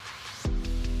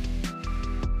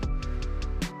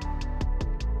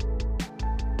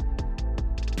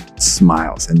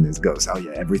smiles and just goes, "Oh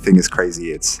yeah, everything is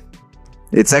crazy. It's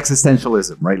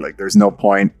existentialism, right? Like there's no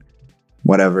point,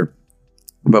 whatever."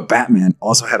 But Batman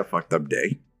also had a fucked up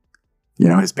day. You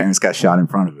know, his parents got shot in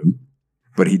front of him,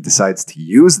 but he decides to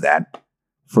use that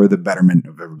for the betterment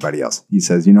of everybody else. He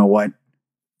says, "You know what?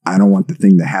 I don't want the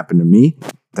thing that happened to me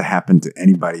to happen to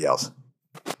anybody else."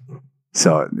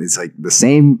 So it's like the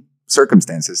same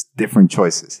circumstances, different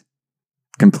choices,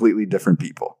 completely different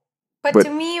people. But to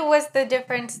me, it was the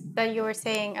difference that you were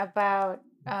saying about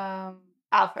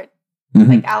Alfred. Mhm.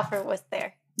 Like Alfred was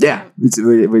there. Yeah,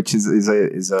 which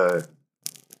is a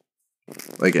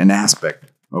like an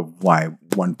aspect of why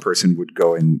one person would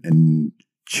go and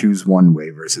choose one way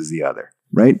versus the other,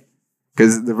 right?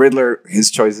 Because the Riddler,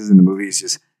 his choices in the movie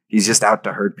is he's just out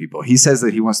to hurt people. He says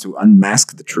that he wants to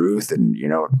unmask the truth and, you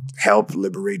know, help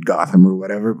liberate Gotham or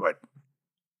whatever, but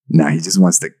no, he just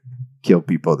wants to kill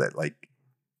people that like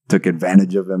took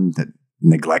advantage of him, that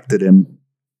neglected him,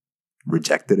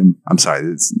 rejected him. I'm sorry,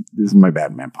 this is my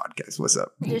Batman podcast. What's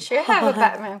up? You should have a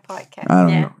Batman podcast. I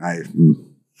don't know.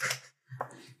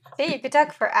 See, you could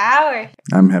talk for hours.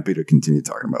 I'm happy to continue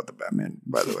talking about the Batman,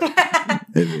 by the way.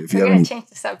 If We're going to change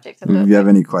the subject a little If you have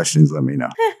any questions, let me know.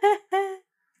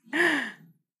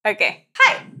 Okay.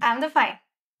 Hi, I'm the Fine.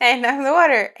 And I'm the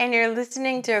Water, and you're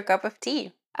listening to A Cup of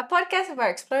Tea. A podcast about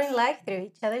exploring life through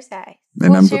each other's eyes.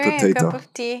 And I'm the sharing a potato. cup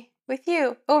of tea with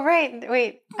you. Oh, right.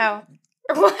 Wait. How?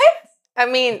 What? I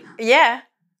mean, yeah.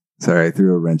 Sorry, I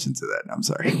threw a wrench into that. I'm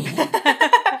sorry.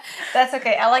 That's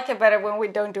okay. I like it better when we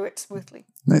don't do it smoothly.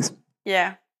 Nice.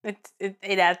 Yeah.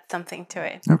 It adds something to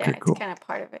it. Okay, Yeah, cool. it's kind of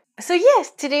part of it. So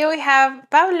yes, today we have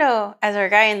Pablo as our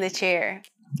guy in the chair.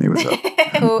 Hey, what's up? Who They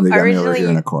got me over originally here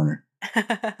in a corner.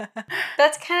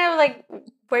 That's kind of like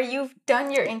where you've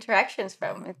done your interactions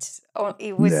from.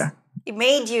 It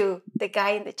made you the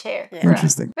guy in the chair. Yeah. for us.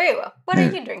 Interesting. Very well. What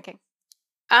are you drinking?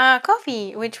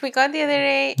 Coffee, which we got the other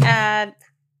day at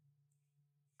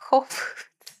Whole Foods.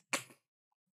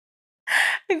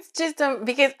 It's just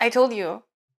because I told you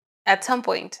at some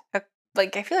point, I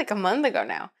feel like a month ago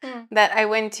now, that I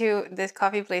went to this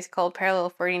coffee place called Parallel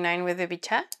 49 with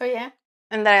Ibicha. Oh, yeah?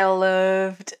 And that I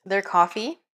loved their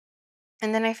coffee.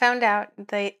 And then I found out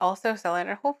they also sell it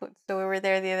at Whole Foods. So we were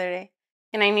there the other day.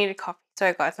 And I needed coffee. So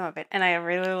I got some of it. And I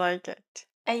really like it.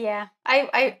 Yeah.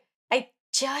 I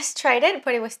just tried it,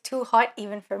 but it was too hot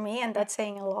even for me. And that's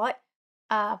saying a lot.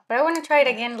 But I want to try it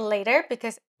again later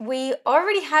because we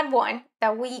already had one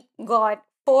that we got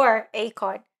for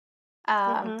ACOD.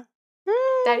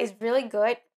 That is really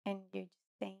good. And you're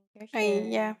just saying you're sure.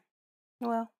 Yeah.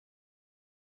 Well.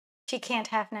 She can't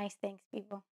have nice things,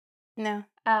 people. No.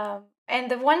 And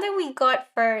the one that we got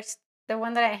first, the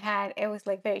one that I had, it was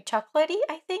like very chocolatey,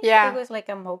 I think. Yeah. It was like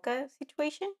a mocha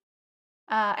situation.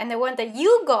 And the one that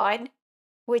you got,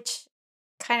 which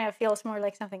kind of feels more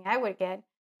like something I would get,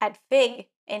 had fig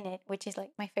in it, which is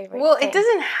like my favorite. Well, thing. it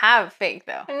doesn't have fig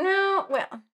though. No,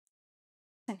 well,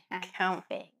 it doesn't have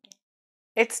fig.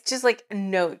 It's just like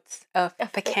notes of A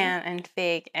fig. pecan and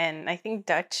fig and I think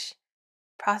Dutch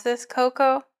processed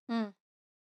cocoa.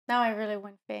 Now I really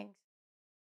want figs.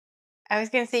 I was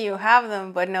going to say you have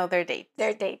them, but no, they're dates.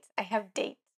 They're dates. I have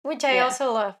dates, which I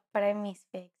also love, but I miss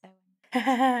figs.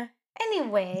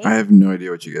 Anyway. I have no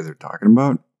idea what you guys are talking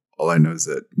about. All I know is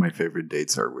that my favorite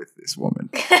dates are with this woman.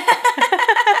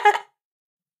 That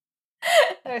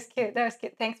was cute.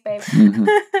 Thanks, babe. Mhm.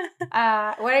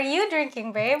 What are you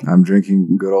drinking, babe? I'm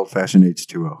drinking good old-fashioned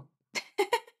H2O.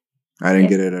 I didn't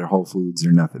get it at Whole Foods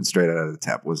or nothing. Straight out of the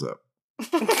tap. What's up?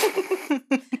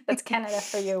 That's Canada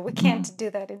for you. We can't do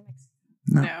that in Mexico.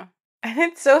 No. And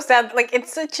it's so sad. Like,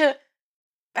 it's such a...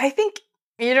 I think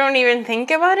you don't even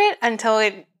think about it until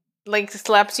it, like,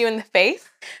 slaps you in the face.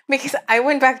 Because I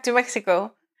went back to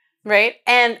Mexico, right?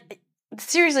 And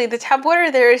seriously, the tap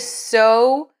water there is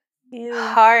so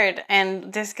hard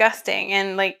and disgusting.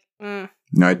 And, like...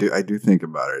 No, I do think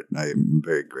about it. I'm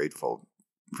very grateful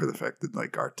for the fact that,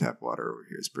 like, our tap water over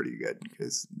here is pretty good.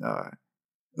 Because,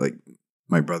 like,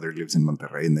 my brother lives in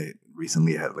Monterrey, and they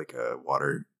recently had, like, a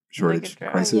water shortage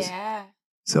crisis. Yeah.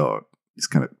 So just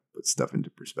kind of put stuff into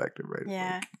perspective, right?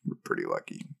 Yeah. Like, we're pretty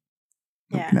lucky.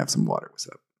 Yeah. We can have some water. What's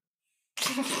up?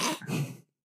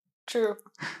 True.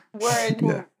 Word.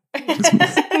 Yeah.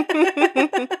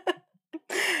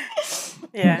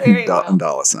 Yeah. Very well.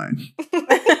 Dollar sign.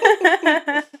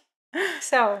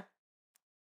 So,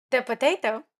 the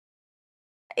potato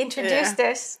introduced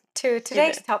us to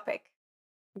today's topic.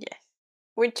 Yes.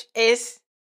 Which is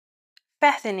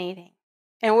fascinating.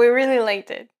 And we really liked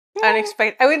it. Yeah.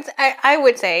 I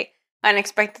would say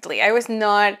unexpectedly. I was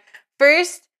not...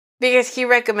 First, because he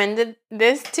recommended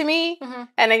this to me, Mhm.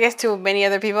 and I guess to many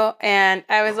other people, and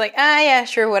I was like, yeah,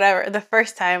 sure, whatever. The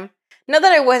first time, not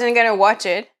that I wasn't gonna watch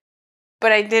it,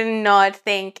 but I did not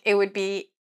think it would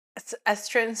be as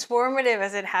transformative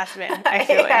as it has been. I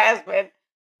feel It like. has been.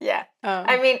 Yeah.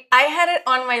 I mean, I had it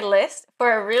on my list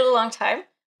for a really long time,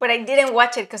 but I didn't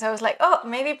watch it because I was like, oh,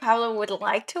 maybe Pablo would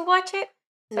like to watch it.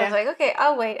 So I was like, okay,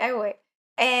 I'll wait.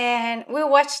 And we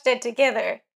watched it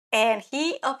together, and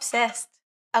he obsessed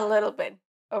a little bit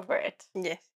over it.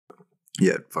 yes.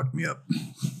 Yeah, it fucked me up.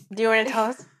 Do you want to tell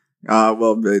us?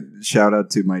 Well, shout out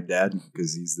to my dad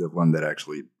because he's the one that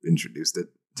actually introduced it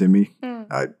to me.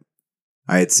 Mm.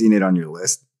 I had seen it on your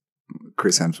list,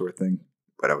 Chris Hemsworth thing,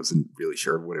 but I wasn't really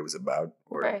sure what it was about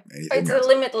or anything. It's else. a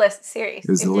Limitless series.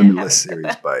 It was if the you Limitless haven't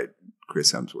series by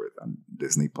Chris Hemsworth on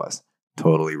Disney Plus.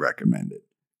 Totally recommend it.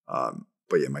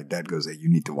 But yeah, my dad goes, "Hey, you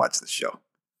need to watch this show,"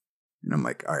 and I'm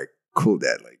like, "All right, cool,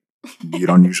 Dad. Like, you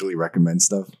don't usually recommend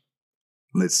stuff.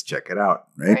 Let's check it out,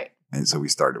 right?" And so we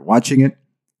started watching it,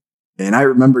 and I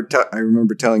remember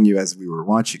telling you as we were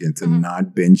watching it to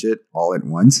not binge it all at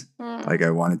once. Like I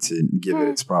wanted to give it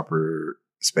its proper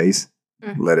space,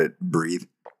 let it breathe.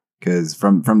 Because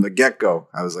from the get go,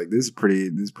 I was like, "This is pretty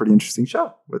interesting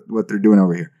show. What they're doing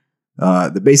over here."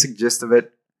 The basic gist of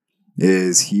it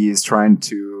is he is trying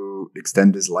to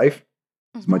extend his life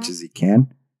as much as he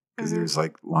can. Because there's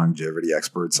like longevity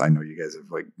experts. I know you guys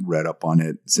have like read up on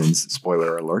it since.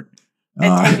 Spoiler alert.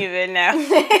 I think you did now.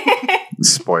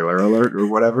 Spoiler alert or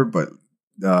whatever. But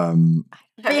Behind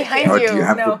do you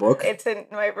have the book? It's in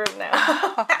my room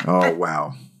now. Oh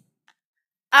wow.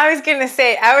 I was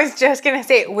just gonna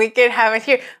say we can have it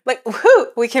here. Like, whoo,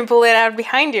 we can pull it out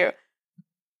behind you.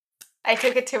 I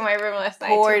took it to my room last night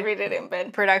to read it in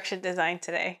bed. Production design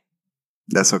today.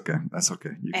 That's okay.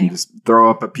 You can just throw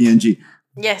up a PNG.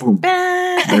 Yes. Boom.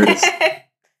 There it is.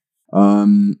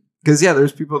 Because yeah,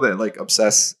 there's people that like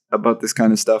obsess about this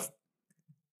kind of stuff.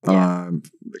 Like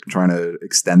trying to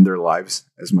extend their lives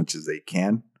as much as they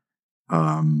can.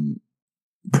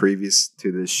 Previous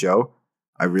to this show,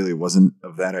 I really wasn't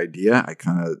of that idea. I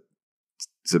kind of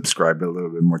subscribed a little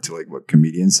bit more to like what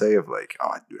comedians say of like,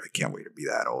 oh, dude, I can't wait to be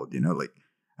that old. You know, like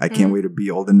I can't wait to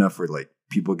be old enough where like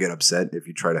people get upset if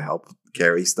you try to help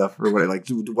carry stuff or what. Like,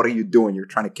 dude, what are you doing? You're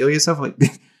trying to kill yourself? Like,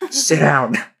 sit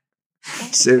down.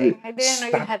 Interesting. I didn't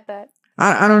know you had that.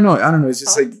 I don't know. It's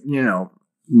just like, you know,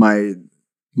 my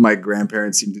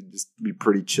grandparents seem to just be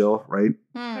pretty chill, right?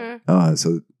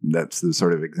 So that's the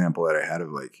sort of example that I had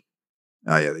of like,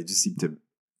 oh yeah, they just seem to,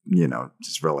 you know,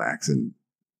 just relax. And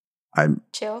I'm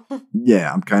chill.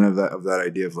 Yeah, I'm kind of that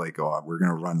idea of like, oh, we're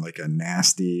gonna run like a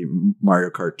nasty Mario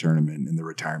Kart tournament in the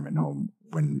retirement home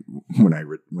when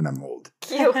I'm old.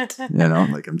 Cute. You know,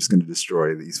 like I'm just gonna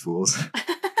destroy these fools.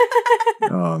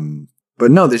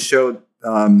 But no, this show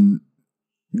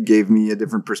gave me a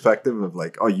different perspective of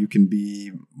like, oh, you can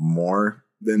be more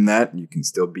than that. You can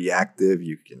still be active.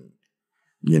 You can,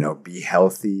 you know, be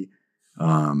healthy.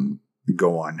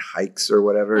 Go on hikes or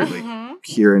whatever. Like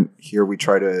here we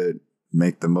try to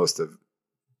make the most of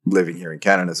living here in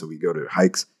Canada, so we go to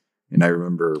hikes. And I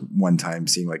remember one time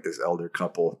seeing like this elder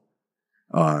couple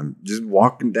just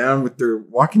walking down with their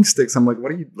walking sticks. I'm like,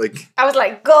 what are you like? I was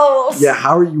like, goals. Yeah,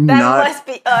 how are you that not? Must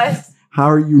be us. How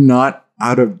are you not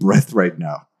out of breath right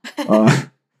now?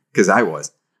 Because I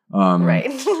was.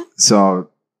 Right. So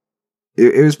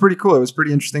it was pretty cool. It was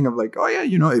pretty interesting of like, oh yeah,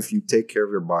 you know, if you take care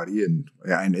of your body and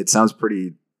it sounds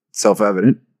pretty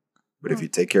self-evident, but if you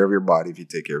take care of your body, if you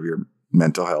take care of your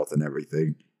mental health and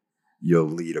everything, you'll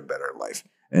lead a better life.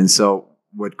 And so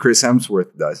what Chris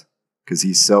Hemsworth does, because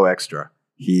he's so extra,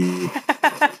 he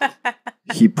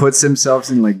puts himself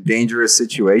in like dangerous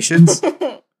situations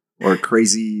or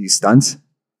crazy stunts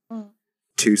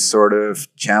to sort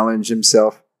of challenge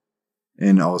himself.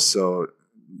 And also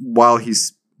while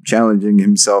he's challenging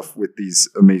himself with these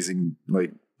amazing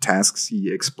like tasks,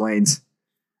 he explains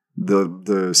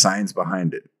the science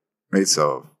behind it, right?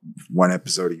 So one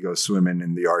episode he goes swimming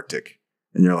in the Arctic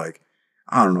and you're like,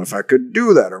 I don't know if I could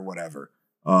do that or whatever,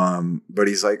 but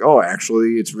he's like, oh,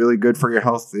 actually it's really good for your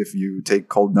health if you take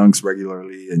cold dunks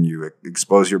regularly and you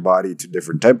expose your body to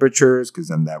different temperatures, because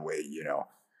then that way, you know,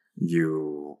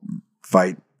 you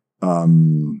fight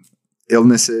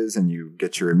illnesses and you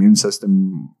get your immune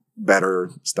system better,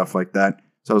 stuff like that.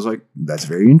 So I was like, that's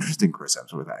very interesting, Chris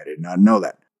Hemsworth. I did not know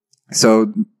that.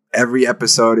 So every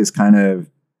episode is kind of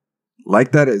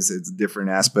like that. It's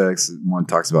different aspects. One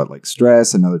talks about like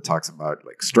stress, another talks about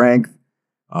like strength.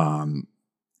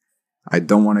 I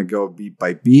don't want to go beat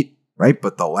by beat, right?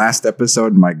 But the last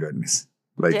episode, my goodness,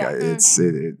 like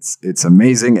it's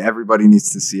amazing. Everybody needs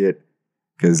to see it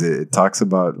because it talks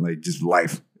about like just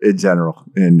life in general,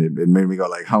 and it made me go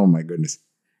like, oh my goodness.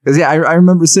 Because I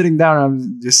remember sitting down and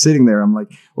I'm just sitting there. I'm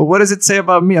like, well, what does it say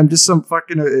about me? I'm just some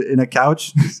fucking in a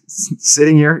couch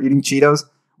sitting here eating Cheetos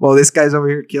while this guy's over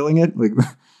here killing it. Like,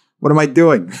 what am I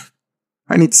doing?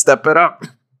 I need to step it up.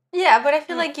 Yeah, but I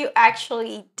feel like you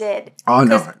actually did. Oh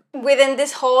no! Within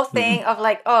this whole thing of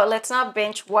like, oh, let's not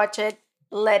binge watch it.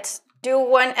 Let's do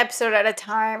one episode at a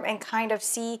time and kind of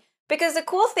see. Because the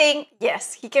cool thing,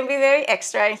 yes, he can be very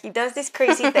extra and he does these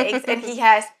crazy things and he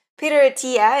has Peter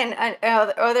Attia and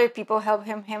other people help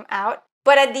him out.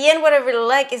 But at the end, what I really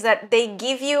like is that they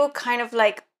give you kind of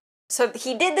like, so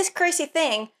he did this crazy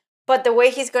thing, but the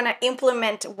way he's going to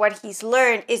implement what he's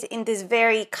learned is in this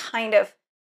very kind of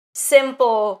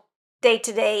simple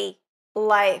day-to-day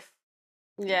life.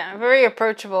 Yeah, very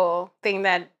approachable thing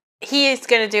that he is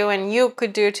going to do and you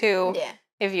could do too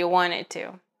if you wanted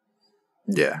to.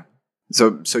 Yeah.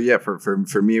 So yeah,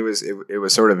 for me, it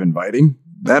was sort of inviting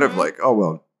that of like, oh,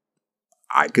 well,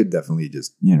 I could definitely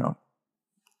just,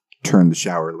 turn the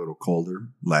shower a little colder,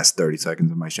 last 30 seconds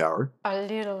of my shower. A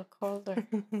little colder.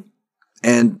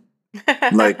 And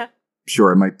like,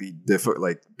 sure, it might be different.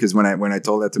 Like, because when I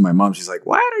told that to my mom, she's like,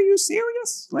 what? Are you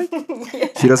serious? Like,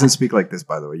 she doesn't speak like this,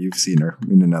 by the way. You've seen her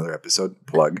in another episode.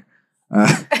 Plug.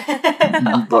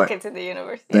 Welcome to the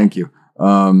universe. Yeah. Thank you.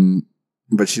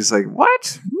 But she's like,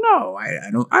 what? No, I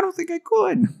don't think I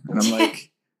could. And I'm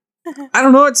like, I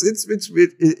don't know.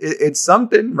 It's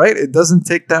something, right? It doesn't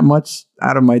take that much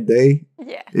out of my day.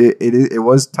 Yeah. It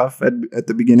was tough at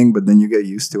the beginning, but then you get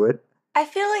used to it. I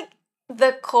feel like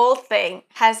the cold thing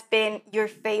has been your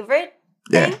favorite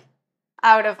thing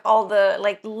out of all the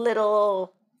like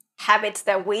little habits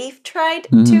that we've tried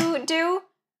to do.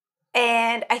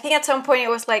 And I think at some point it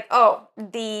was like, oh,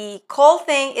 the cold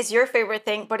thing is your favorite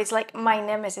thing, but it's like my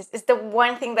nemesis. It's the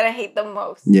one thing that I hate the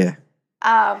most. Yeah.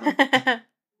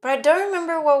 But I don't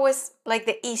remember what was like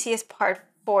the easiest part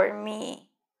for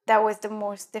me. That was the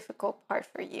most difficult part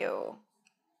for you.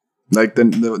 Like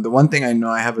the one thing I know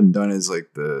I haven't done is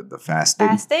like the fasting.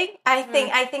 Fasting? I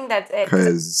think that's it.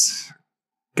 Because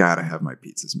gotta have my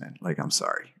pizzas, man. Like, I'm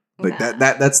sorry. Like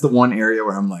that's the one area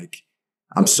where I'm like,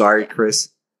 I'm sorry,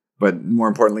 Chris. But more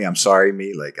importantly, I'm sorry,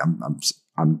 me. Like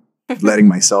I'm letting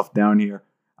myself down here.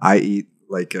 I eat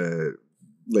like a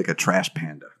trash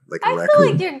panda, like a raccoon. I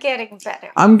feel like you're getting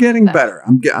better. I'm getting better.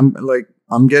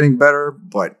 I'm getting better,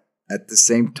 but at the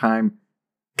same time,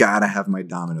 gotta have my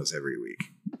Domino's every week.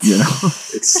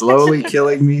 It's slowly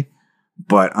killing me,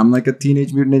 but I'm like a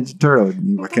Teenage Mutant Ninja Turtle.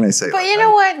 What can I say? But you know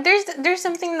what? There's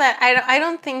something that I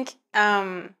don't think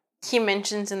he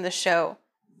mentions in the show,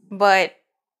 but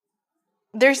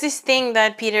there's this thing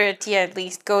that Peter Attia at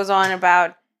least goes on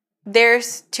about.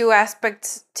 There's two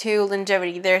aspects to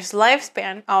longevity. There's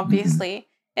lifespan, obviously,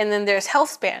 and then there's health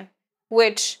span,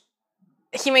 which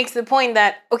he makes the point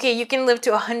that, okay, you can live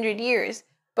to 100 years,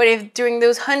 but if during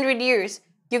those 100 years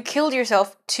you killed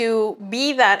yourself to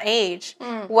be that age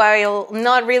while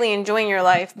not really enjoying your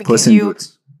life because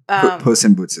Boots. Puss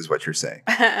in Boots is what you're saying.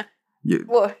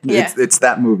 Well, yeah. It's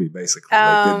that movie basically.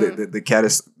 Like the cat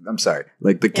is. I'm sorry.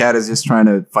 Like the cat is just trying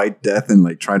to fight death and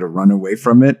like trying to run away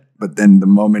from it. But then the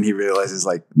moment he realizes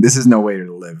like this is no way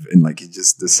to live, and like he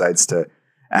just decides to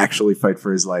actually fight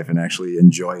for his life and actually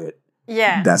enjoy it.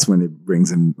 Yeah, that's when it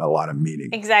brings him a lot of meaning.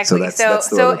 Exactly. So that's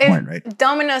the other point, right?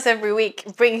 Domino's every week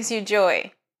brings you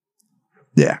joy.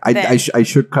 Yeah, I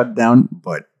should cut down,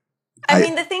 but I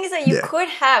mean the thing is that you could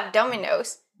have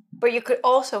Domino's, but you could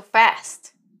also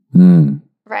fast.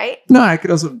 Right? No, I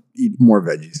could also eat more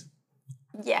veggies.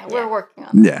 Yeah, we're working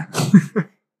on that. Yeah.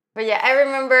 But yeah, I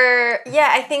remember,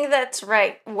 I think that's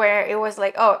right, where it was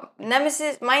like, oh,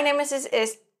 my nemesis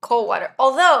is cold water.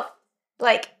 Although,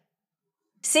 like,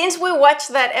 since we watched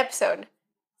that episode,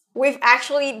 we've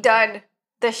actually done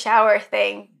the shower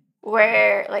thing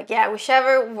where, like, we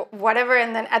shower, whatever,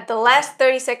 and then at the last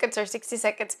 30 seconds or 60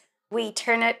 seconds, we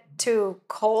turn it to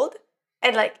cold.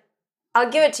 And, like, I'll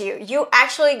give it to you. You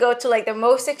actually go to, like, the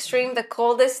most extreme, the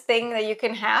coldest thing that you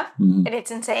can have, and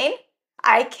it's insane.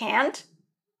 I can't.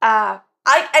 I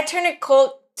turn it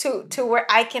cold to where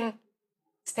I can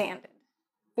stand it.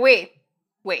 Wait.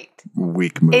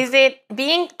 Weak move. Is it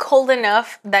being cold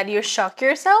enough that you shock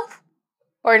yourself,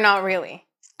 or not really?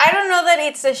 I don't know that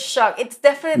it's a shock. It's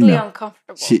definitely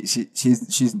uncomfortable.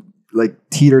 She's like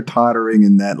teeter-tottering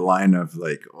in that line of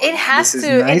like. Oh, it has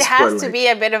to be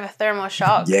a bit of a thermal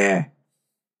shock. Yeah.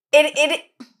 It.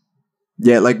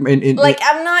 Yeah, like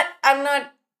I'm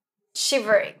not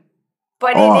shivering.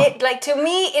 But to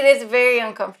me, it is very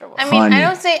uncomfortable. I mean,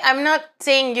 I'm not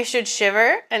saying you should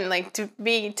shiver and like to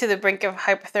be to the brink of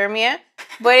hypothermia,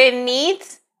 but it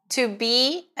needs to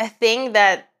be a thing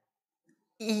that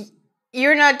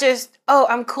you're not just, oh,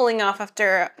 I'm cooling off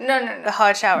after No. the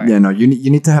hot shower. Yeah, no, you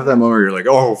need to have that moment where you're like,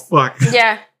 oh fuck.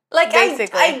 Yeah. Like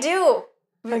Basically. I do.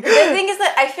 The thing is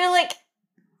that I feel like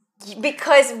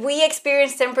because we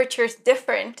experience temperatures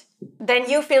different, then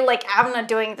you feel like I'm not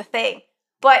doing the thing.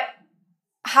 But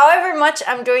however much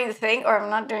I'm doing the thing or I'm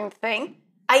not doing the thing,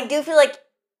 I do feel like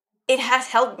it has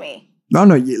helped me. No,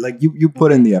 you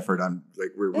put in the effort on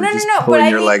like we're No, just no, but pulling I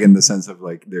your mean- leg in the sense of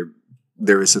like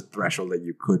there is a threshold that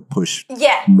you could push.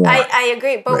 Yeah, More. I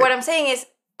agree. But Right. what I'm saying is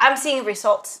I'm seeing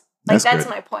results. Like that's good.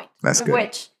 my point. That's good.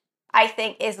 Which I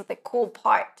think is the cool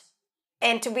part.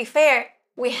 And to be fair,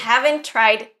 we haven't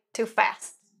tried to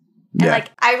fast. And Yeah. like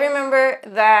I remember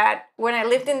that when I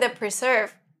lived in the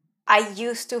preserve, I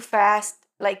used to fast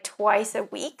like twice a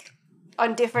week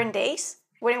on different days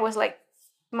when it was like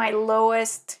my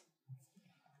lowest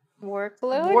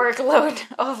workload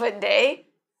of a day,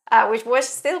 which was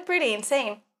still pretty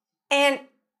insane. And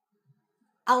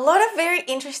a lot of very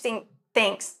interesting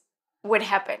things would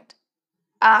happen.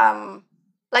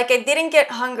 Like I didn't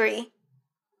get hungry,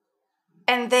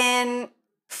 and then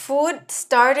food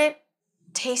started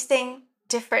tasting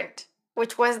different,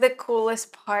 which was the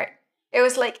coolest part. It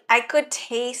was like I could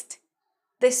taste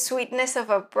the sweetness of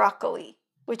a broccoli,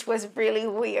 which was really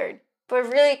weird, but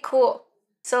really cool.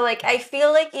 So like I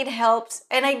feel like it helps,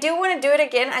 and I do want to do it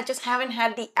again. I just haven't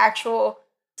had the actual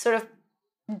sort of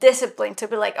discipline to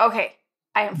be like, okay,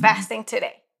 I am fasting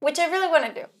today, which I really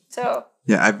want to do. So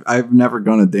Yeah, I've never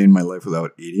gone a day in my life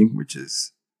without eating, which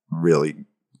is really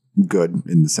good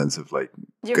in the sense of like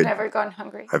you've good. never gone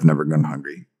hungry. I've never gone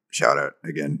hungry. Shout out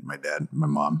again, my dad, my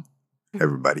mom,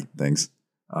 everybody. Thanks.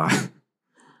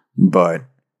 But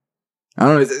I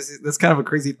don't know. That's kind of a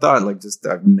crazy thought. Like, just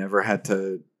I've never had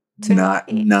to not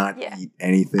Yeah. eat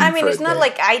anything. I mean, for it's a not day.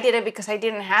 like I did it because I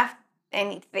didn't have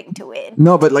anything to eat.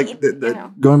 No, but like eat, the, you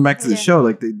know. going back to the Yeah. show,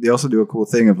 like they also do a cool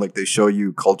thing of like they show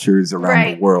you cultures around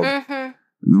Right. the world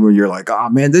Mm-hmm. where you're like, oh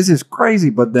man, this is crazy,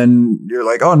 but then you're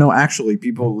like, oh no, actually,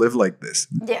 people live like this.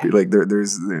 Yeah. Like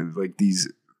there's like these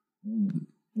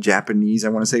Japanese, I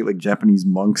want to say like Japanese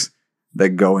monks that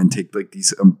go and take like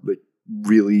these like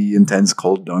really intense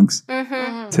cold dunks Mm-hmm.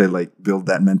 Mhm. to like build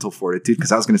that mental fortitude.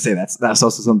 Because I was gonna say that's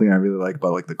also something I really like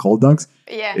about like the cold dunks.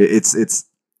 Yeah. It's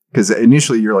because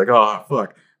initially you're like, oh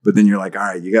fuck, but then you're like, all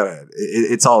right, you gotta.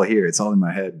 It's all here. It's all in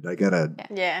my head. I gotta.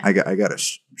 Yeah. I gotta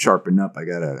sharpen up.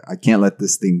 I can't let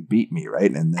this thing beat me,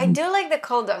 right? And I then do like the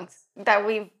cold dunks that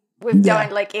we've Yeah.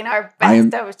 done like in our I am-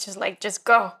 bathtub. It's just like just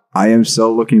go. I am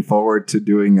so looking forward to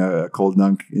doing a cold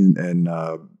dunk in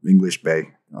English Bay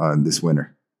this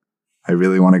winter. I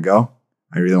really want to go.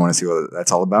 I really want to see what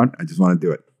that's all about. I just want to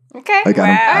do it. Okay. Like, I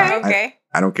don't- Wow. Okay.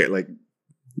 I don't care. Like,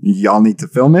 y'all need to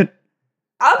film it.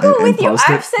 I'll go and with you. post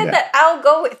it? I've said Yeah. that I'll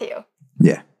go with you.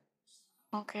 Yeah.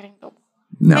 I'm kidding. No.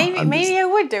 No. maybe I'm just- I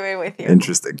would do it with you.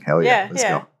 Interesting. Hell yeah. Yeah, Let's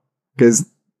yeah. go. Because,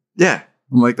 yeah,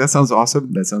 I'm like, that sounds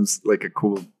awesome. That sounds like a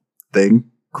cool thing,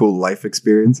 cool life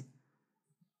experience.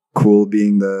 Cool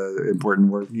being the important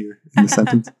word here in the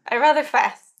sentence. I'd rather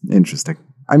fast. Interesting.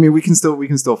 I mean, we can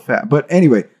still fat. But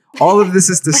anyway, all of this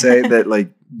is to say that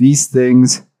like these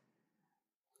things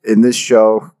in this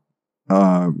show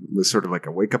was sort of like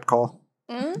a wake up call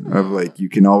Mm. of like you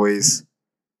can always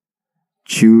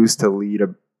choose to lead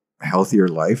a healthier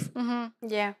life. Mm-hmm.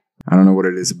 Yeah. I don't know what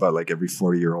it is about like every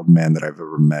 40-year-old man that I've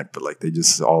ever met, but like they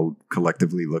just all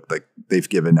collectively look like they've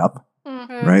given up,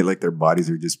 Mm-hmm. right? Like their bodies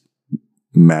are just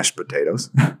mashed potatoes.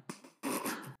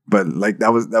 But like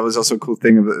that was also a cool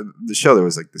thing of the show. There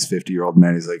was like this 50-year-old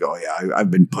man. He's like, oh yeah, I've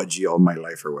been pudgy all my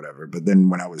life or whatever. But then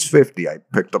when I was 50, I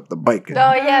picked up the bike and,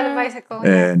 Oh yeah, the bicycle.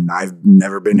 Yeah. and I've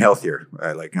never been healthier.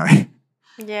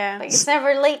 Yeah. Like it's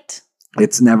never late.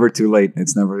 It's never too late.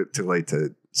 It's never too late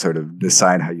to sort of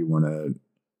decide how you want to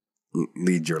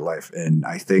lead your life. And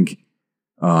I think,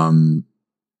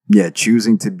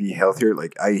 choosing to be healthier.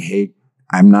 Like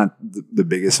I'm not the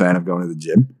biggest fan of going to the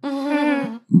gym,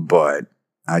 Mm-hmm. but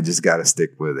I just got to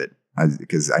stick with it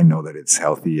because I know that it's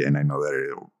healthy and I know that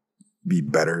it'll be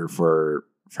better for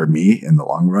me in the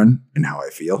long run and how I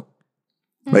feel.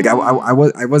 Like I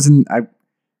wasn't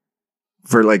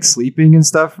for like sleeping and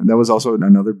stuff. That was also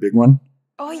another big one.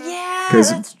 Oh yeah, 'Cause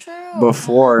that's true.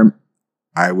 Before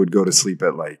I would go to sleep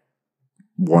at like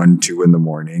 1, 2 in the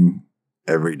morning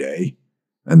every day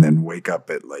and then wake up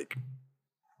at like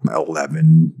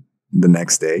 11 the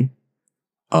next day.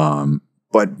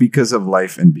 But because of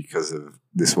life and because of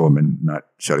this woman not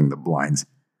shutting the blinds,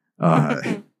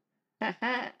 I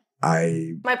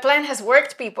My plan has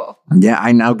worked, people.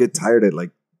 I now get tired at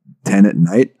like 10 at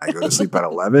night. I go to sleep at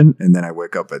 11 and then I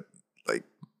wake up at like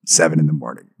 7 in the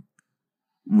morning.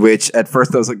 Which at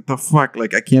first I was like, the fuck?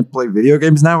 Like, I can't play video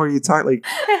games now? What are you talking? Like,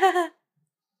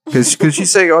 because she's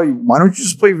saying, oh, why don't you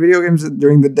just play video games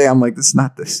during the day? I'm like, it's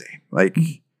not the same. Like,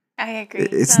 I agree.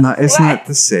 it's not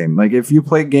the same. Like, if you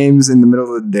play games in the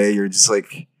middle of the day, you're just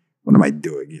like, what am I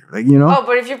doing here? Like, you know? Oh,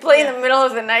 but if you play in the middle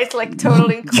of the night, it's like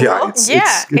totally cool. Yeah,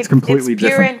 it's completely it's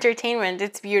pure different. entertainment.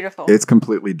 It's beautiful. It's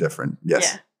completely different.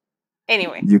 Yes. Yeah.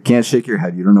 Anyway. You can't shake your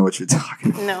head. You don't know what you're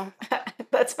talking about. No.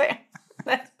 That's fair.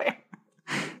 That's fair.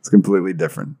 It's completely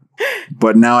different.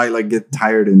 But now I like get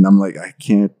tired and I'm like, I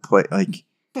can't play like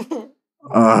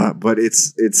but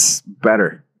it's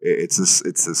better. It's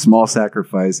a small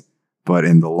sacrifice, but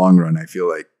in the long run I feel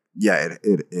like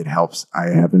it helps. I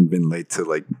haven't been late to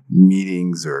like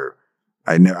meetings or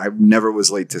I never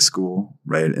was late to school,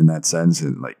 right? In that sense.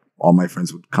 And like all my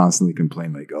friends would constantly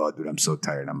complain, like, oh dude, I'm so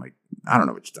tired. I'm like, I don't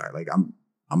know what you're tired. Like I'm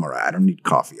all right. I don't need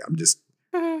coffee. I'm just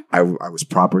I was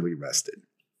properly rested.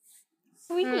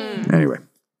 Sweet. Anyway.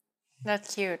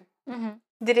 That's cute. Mm-hmm.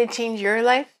 Did it change your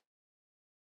life?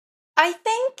 I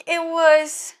think it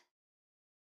was.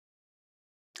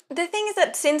 The thing is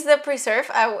that since the preserve,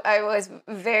 I was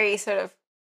very sort of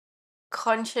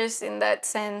conscious in that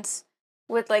sense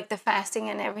with like the fasting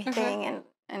and everything,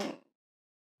 and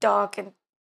Doc and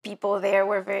people there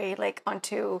were very like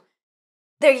onto.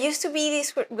 There used to be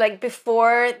these like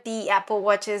before the Apple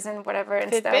Watches and whatever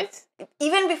and Fitbit? stuff.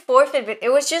 Even before Fitbit, it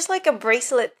was just like a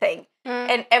bracelet thing,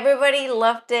 and everybody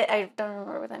loved it. I don't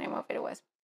remember what the name of it was.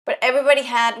 But everybody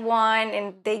had one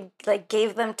and they like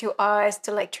gave them to us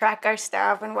to like track our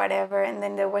stuff and whatever. And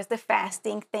then there was the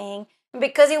fasting thing.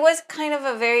 Because it was kind of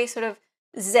a very sort of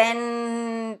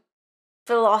Zen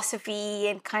philosophy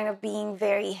and kind of being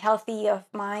very healthy of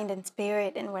mind and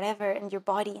spirit and whatever and your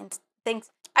body and things.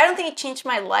 I don't think it changed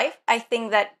my life. I think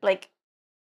that like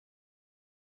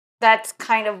that's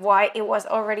kind of why it was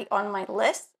already on my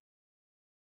list.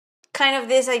 Kind of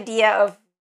this idea of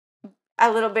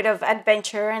a little bit of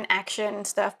adventure and action and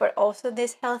stuff, but also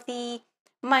this healthy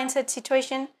mindset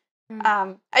situation.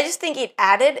 I just think it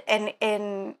added,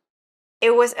 and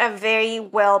it was a very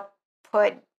well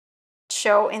put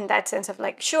show in that sense of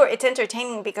like, sure, it's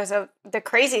entertaining because of the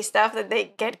crazy stuff that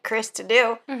they get Chris to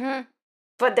do,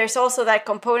 but there's also that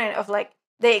component of like,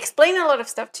 they explain a lot of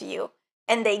stuff to you,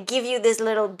 and they give you this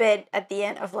little bit at the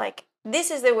end of like,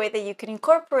 this is the way that you can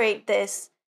incorporate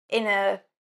this in a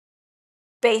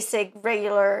basic,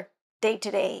 regular,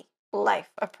 day-to-day life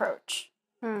approach.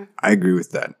 I agree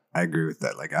with that.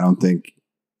 Like, I don't think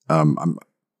I'm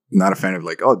not a fan of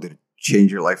like, oh, did it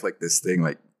change your life like this thing?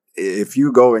 Like, if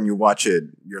you go and you watch it,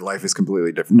 your life is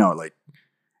completely different. No, like,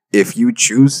 if you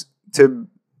choose to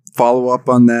follow up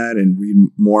on that and read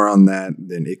more on that,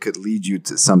 then it could lead you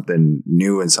to something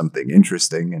new and something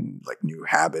interesting and like new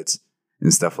habits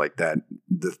and stuff like that.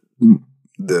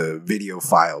 The video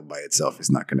file by itself is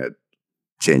not going to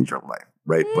change your life,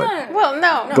 right?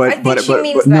 No. But I think she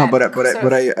means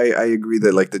that. I agree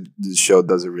that like the show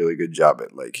does a really good job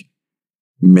at like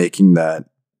making that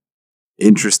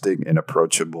interesting and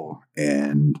approachable,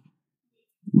 and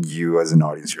you as an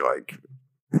audience, you're like,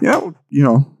 yeah, you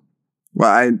know. Well,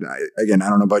 I again, I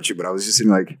don't know about you, but I was just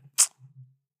sitting like,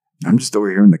 I'm just over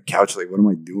here on the couch, like, what am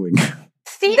I doing?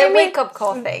 See, the wake up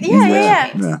call thing.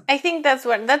 Yeah. I think that's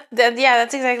what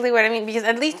that's exactly what I mean, because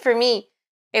at least for me,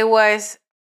 it was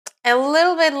a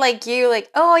little bit like you, like,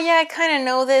 oh yeah, I kind of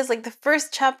know this. Like the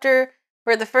first chapter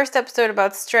or the first episode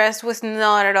about stress was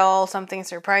not at all something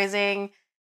surprising.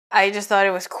 I just thought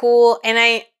it was cool.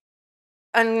 And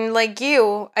unlike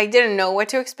you, I didn't know what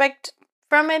to expect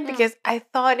from it because I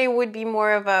thought it would be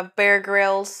more of a Bear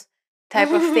Grylls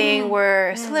type of thing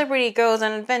where a celebrity goes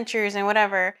on adventures and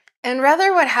whatever. And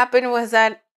rather what happened was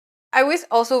that I was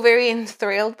also very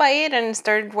enthralled by it and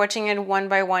started watching it one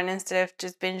by one instead of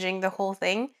just binging the whole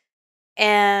thing.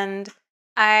 And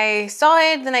I saw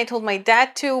it, then I told my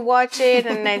dad to watch it,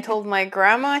 and I told my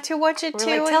grandma to watch it too.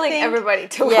 We're like telling everybody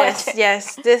to watch it.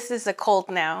 Yes, this is a cult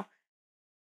now.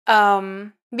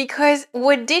 Because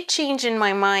what did change in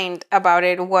my mind about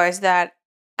it was that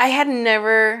I had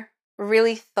never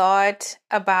really thought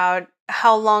about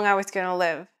how long I was going to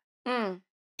live.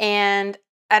 And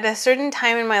at a certain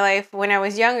time in my life, when I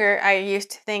was younger, I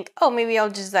used to think, oh, maybe I'll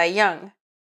just die young.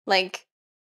 Like,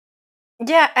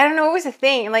 yeah, I don't know, it was a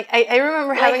thing. Like, I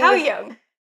remember Like having how this, young?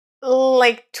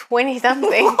 like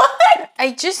 20-something. What?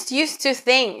 I just used to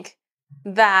think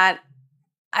that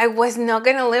I was not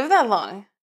going to live that long.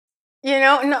 You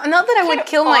know, not that I would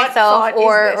kill myself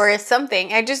or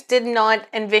something. I just did not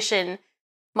envision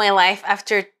my life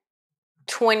after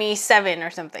 27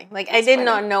 or something. Like, I did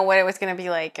not know what it was going to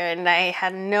be like, and I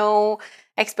had no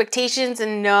expectations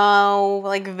and no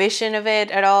like vision of it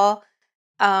at all.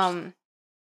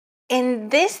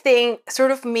 And this thing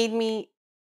sort of made me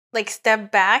like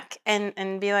step back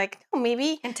and be like, oh,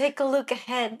 maybe And take a look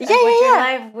ahead at Yeah, what yeah, your yeah.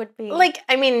 life would be. like,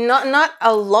 I mean, not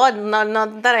a lot,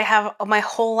 not that I have my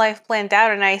whole life planned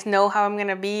out and I know how I'm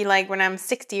gonna be like when I'm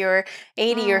 60 or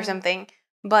 80 or Mm. something,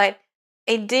 but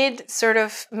it did sort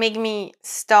of make me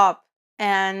stop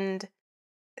and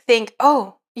think,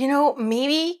 oh,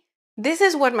 maybe this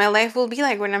is what my life will be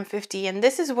like when I'm 50, and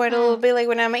this is what it'll Mm. be like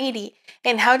when I'm 80,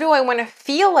 and how do I want to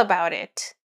feel about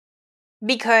it?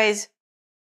 Because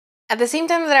at the same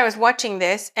time that I was watching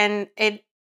this, and it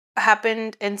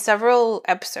happened in several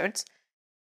episodes,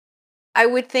 I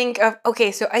would think of,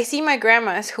 okay, so I see my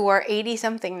grandmas who are 80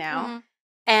 something now, Mhm.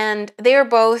 and they are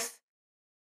both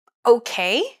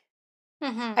okay,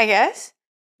 Mhm. I guess.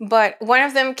 But one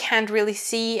of them can't really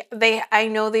see. I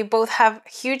know they both have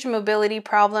huge mobility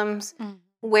problems Mhm.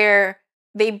 where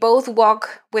they both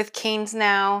walk with canes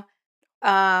now.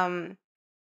 And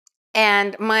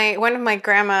one of my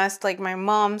grandmas, like my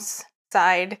mom's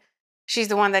side, she's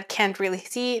the one that can't really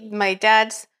see. My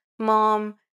dad's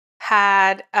mom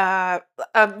had a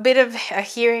bit of a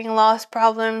hearing loss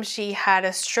problem. She had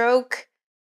a stroke,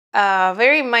 a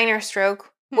very minor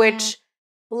stroke, which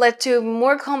led to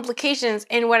more complications.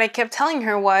 And what I kept telling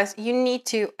her was, you need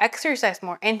to exercise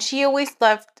more. And she always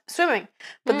loved swimming.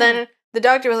 But then the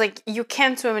doctor was like, you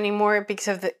can't swim anymore because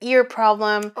of the ear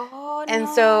problem. Oh, And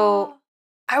no. so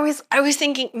I was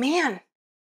thinking, man,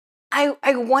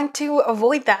 I want to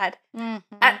avoid that Mhm.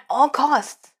 at all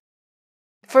costs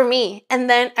for me. And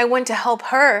then I went to help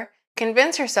her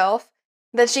convince herself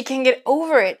that she can get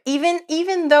over it.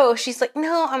 Even though she's like,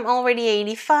 no, I'm already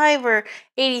 85 or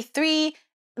 83.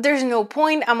 There's no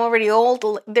point. I'm already old.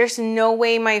 There's no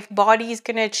way my body's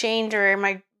gonna change or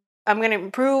I'm gonna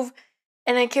improve.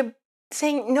 And I kept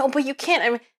saying, no, but you can't. I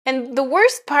mean, and the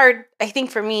worst part, I think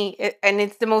for me, and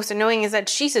it's the most annoying, is that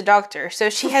she's a doctor. So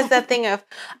she has that thing of,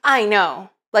 I know.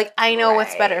 Like, I know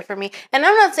what's better Right. for me. And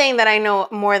I'm not saying that I know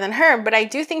more than her, but I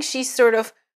do think she's sort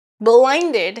of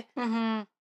blinded Mhm.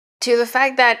 to the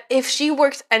fact that if she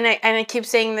works, and I keep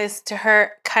saying this to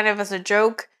her kind of as a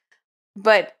joke,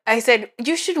 but I said,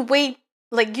 you should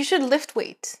you should lift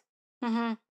weights.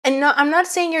 Mhm. And no, I'm not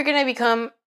saying you're going to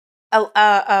become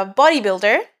a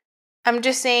bodybuilder. I'm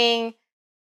just saying,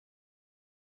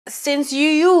 since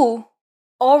you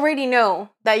already know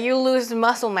that you lose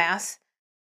muscle mass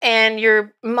and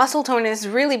your muscle tone is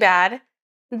really bad,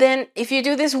 then if you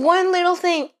do this one little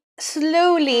thing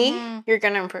slowly, Mhm. you're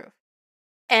going to improve.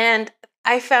 And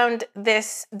I found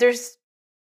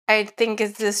I think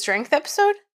it's the strength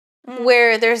episode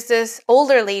where there's this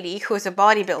older lady who is a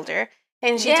bodybuilder,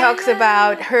 and she talks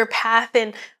about Yeah. her path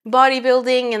in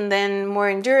bodybuilding and then more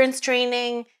endurance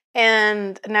training,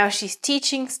 and now she's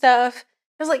teaching stuff.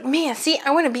 I was like, man, see,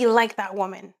 I want to be like that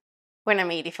woman when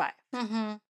I'm 85.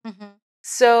 Mhm. Mhm.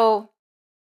 So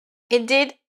it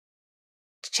did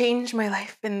change my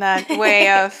life in that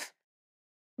way of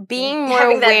being more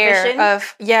Having that aware vision.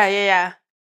 of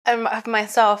of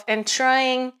myself and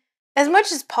trying as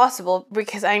much as possible,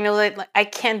 because I know that I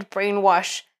can't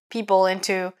brainwash people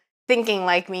into thinking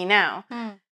like me now,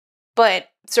 but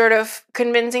sort of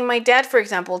convincing my dad, for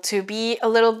example, to be a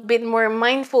little bit more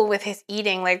mindful with his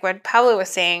eating, like what Pablo was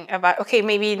saying about, okay,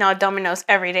 maybe not Domino's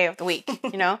every day of the week,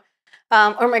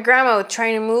 or my grandma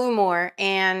trying to move more,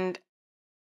 and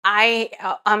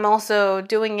I'm also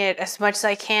doing it as much as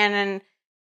I can. And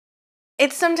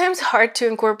it's sometimes hard to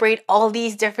incorporate all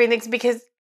these different things because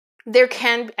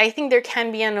I think there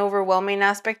can be an overwhelming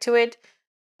aspect to it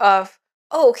of,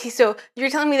 oh, okay, so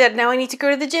you're telling me that now I need to go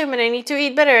to the gym and I need to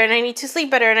eat better and I need to sleep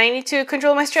better and I need to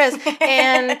control my stress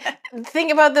and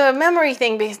think about the memory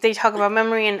thing, because they talk about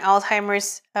memory and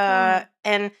Alzheimer's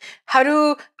and how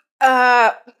to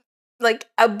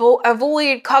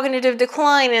avoid cognitive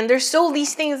decline, and there's so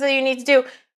these things that you need to do.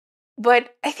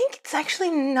 But I think it's actually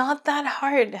not that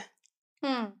hard.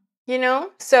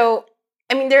 So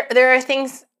I mean, there are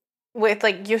things with,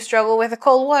 like, you struggle with the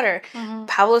cold water.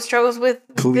 Pablo struggles with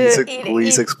Please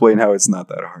explain how it's not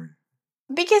that hard.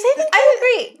 because I think I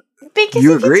agree. because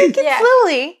You if agree? you take it Yeah.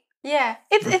 slowly, Yeah.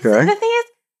 it's Okay. the thing is,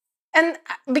 and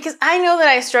because I know that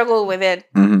I struggle with it,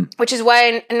 which is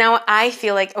why now I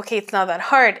feel like, okay, it's not that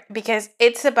hard, because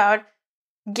it's about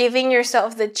giving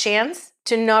yourself the chance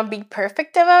to not be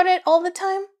perfect about it all the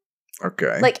time.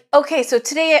 Okay. Like, okay, so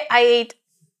today I ate,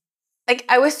 like,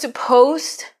 I was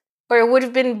supposed, or it would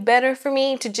have been better for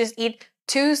me to just eat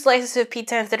 2 slices of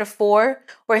pizza instead of 4,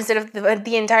 or instead of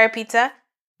the entire pizza.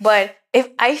 But if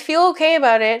I feel okay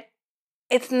about it,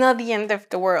 it's not the end of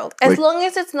the world. As long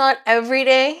as it's not every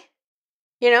day,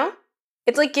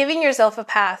 it's like giving yourself a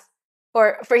pass.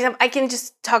 or for example, I can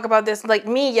just talk about this. Like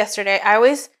me yesterday, I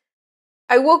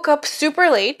woke up super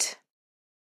late.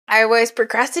 I was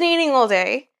procrastinating all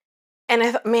day, and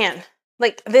I thought, man,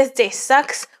 like this day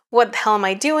sucks. What the hell am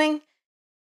I doing?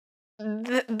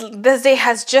 This day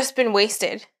has just been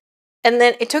wasted. And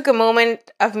then it took a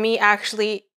moment of me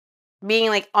actually being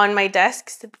like on my desk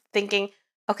thinking,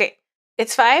 okay,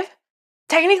 it's 5.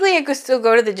 Technically, I could still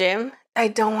go to the gym. I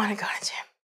don't want to go to the gym.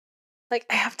 Like,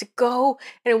 I have to go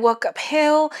and walk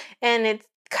uphill, and it's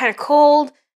kind of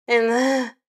cold.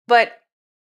 But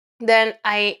then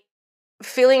I,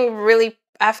 feeling really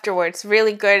afterwards,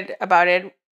 really good about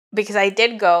it because I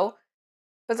did go.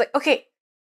 I was like, okay,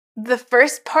 the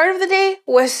first part of the day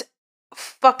was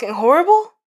fucking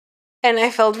horrible, and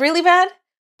I felt really bad,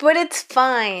 but it's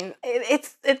fine.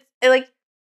 It's like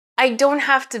I don't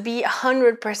have to be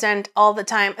 100% all the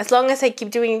time as long as I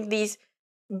keep doing these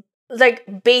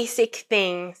like basic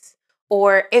things.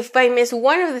 Or if I miss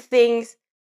one of the things,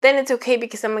 then it's okay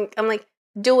because I'm like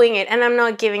doing it and I'm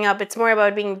not giving up. It's more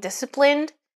about being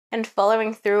disciplined and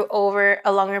following through over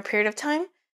a longer period of time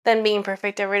than being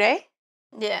perfect every day.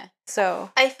 Yeah.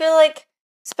 So I feel like,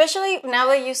 especially now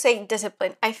that you say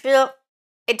discipline, I feel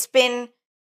it's been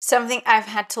something I've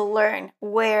had to learn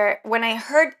where when I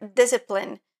heard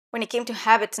discipline, when it came to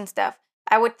habits and stuff,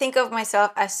 I would think of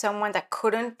myself as someone that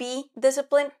couldn't be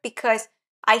disciplined because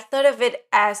I thought of it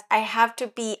as I have to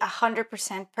be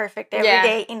 100% perfect every Yeah.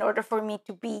 day in order for me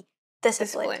to be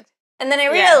disciplined. And then I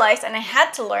Yeah. realized, and I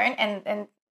had to learn, and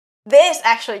this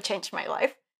actually changed my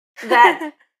life,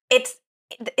 that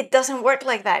it doesn't work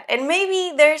like that. And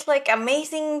maybe there's like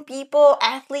amazing people,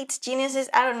 athletes, geniuses,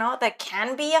 I don't know, that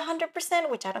can be 100%,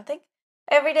 which I don't think,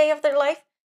 every day of their life.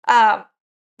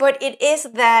 But it is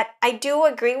that I do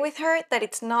agree with her that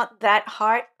it's not that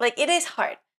hard. Like, it is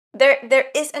hard. There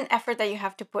is an effort that you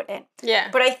have to put in. Yeah.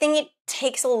 But I think it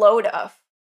takes a load off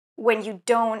when you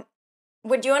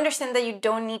understand that you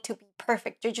don't need to be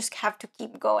perfect. You just have to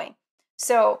keep going.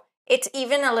 So it's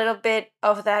even a little bit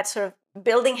of that sort of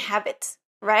building habits,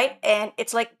 right? And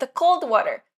it's like the cold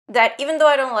water that even though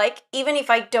I don't like, even if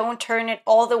I don't turn it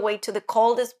all the way to the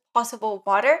coldest possible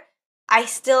water, I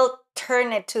still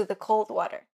turn it to the cold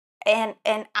water. And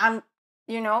I'm,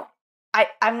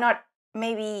 I'm not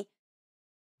maybe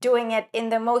doing it in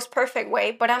the most perfect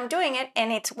way, but I'm doing it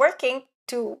and it's working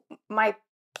to my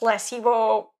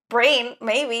placebo brain,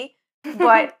 maybe.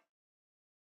 But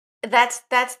that's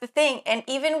the thing. And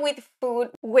even with food,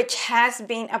 which has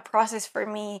been a process for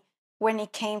me when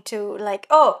it came to like,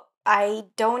 oh, I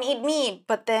don't eat meat,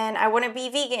 but then I want to be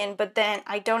vegan, but then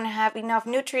I don't have enough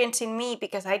nutrients in me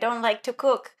because I don't like to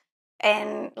cook,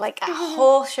 and like a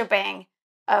whole shebang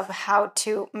of how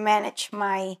to manage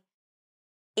my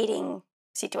eating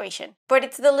situation. But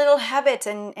it's the little habits,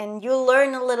 and you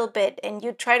learn a little bit and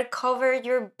you try to cover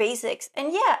your basics.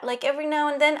 And yeah, like every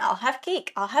now and then I'll have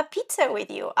cake, I'll have pizza with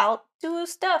you, I'll do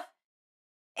stuff.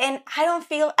 And I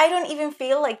don't even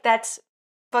feel like that's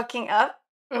fucking up.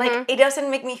 Like, it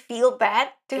doesn't make me feel bad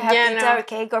to have pizza or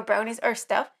cake or brownies or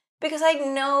stuff because I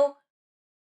know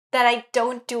that I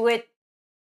don't do it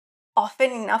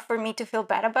often enough for me to feel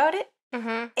bad about it.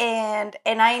 And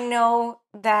I know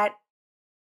that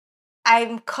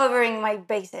I'm covering my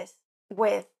bases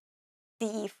with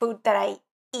the food that I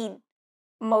eat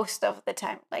most of the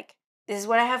time. Like, this is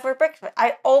what I have for breakfast.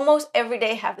 I almost every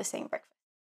day have the same breakfast.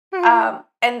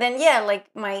 And then, yeah, like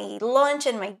my lunch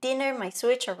and my dinner, my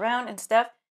switch around and stuff.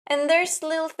 And there's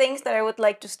little things that I would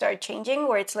like to start changing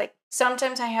where it's like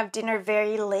sometimes I have dinner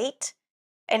very late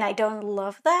and I don't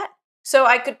love that. So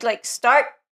I could like start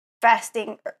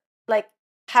fasting, like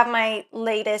have my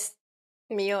latest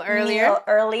meal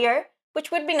earlier,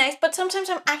 which would be nice. But sometimes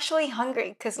I'm actually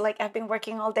hungry because like I've been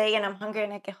working all day and I'm hungry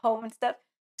and I get home and stuff.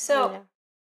 So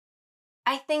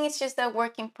I think it's just a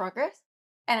work in progress.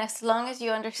 And as long as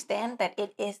you understand that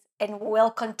it is and will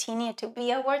continue to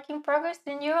be a work in progress,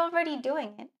 then you're already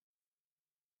doing it.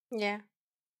 Yeah.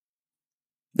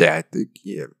 Yeah, I think,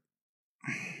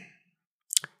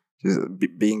 just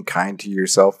being kind to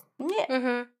yourself.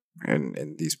 Yeah.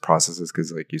 In these processes,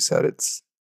 because like you said,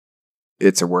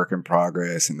 it's a work in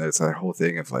progress, and there's that whole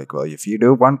thing of like, well, if you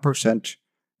do 1%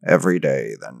 every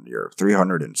day, then you're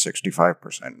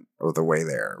 365% of the way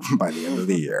there by the end of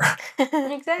the year.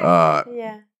 Exactly.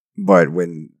 Yeah. But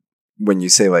when you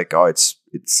say like, oh, it's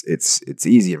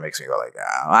easy, it makes me go like,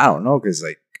 I don't know, because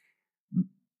like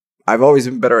I've always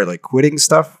been better at like quitting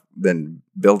stuff than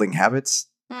building habits,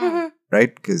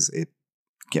 right? Because it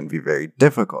can be very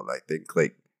difficult. I think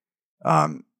like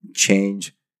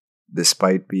change,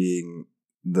 despite being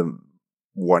the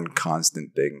one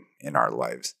constant thing in our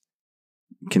lives,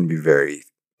 can be very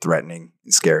threatening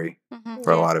and scary Mhm.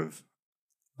 for a lot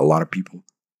of people.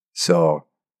 So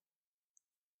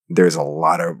there's a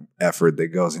lot of effort that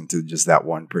goes into just that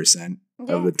 1%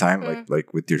 of the time.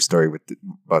 Like with your story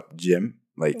about the gym,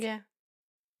 like Yeah.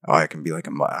 I can be like,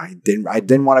 I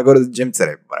didn't want to go to the gym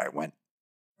today, but I went,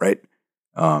 right?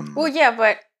 Well, yeah,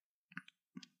 but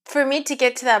for me to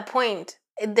get to that point,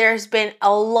 there's been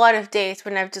a lot of days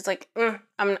when I've just like,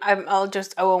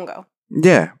 I won't go,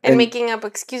 yeah, and making up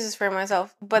excuses for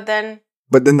myself. But then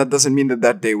that doesn't mean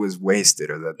that day was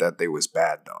wasted or that day was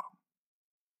bad, though.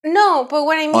 no, but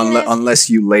what I mean is, Unless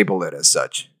you label it as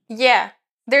such. yeah,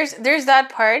 there's that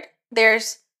part.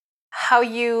 There's how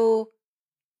you,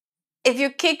 if you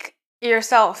kick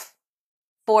yourself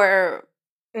for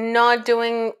not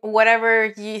doing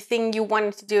whatever you think you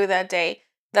wanted to do that day,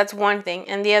 that's one thing.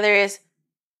 And the other is,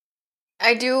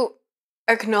 I do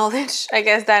acknowledge, I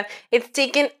guess, that it's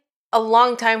taken a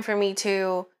long time for me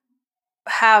to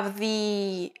have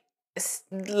the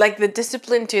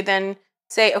discipline to then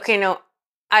say, okay, no,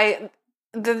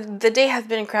 the day has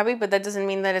been crappy, but that doesn't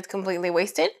mean that it's completely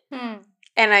wasted.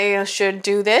 And I should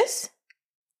do this.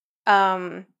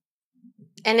 And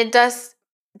it does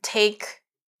take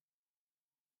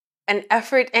an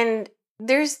effort. And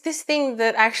there's this thing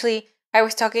that actually I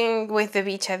was talking with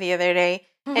Davicha the other day,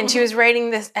 and she was writing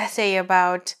this essay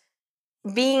about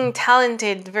being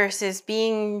talented versus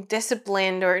being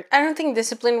disciplined, or I don't think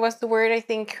disciplined was the word. I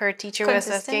think her teacher was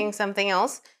asking something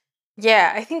else.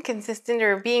 Yeah, I think consistent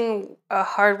or being a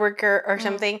hard worker or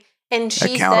something. And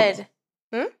she said,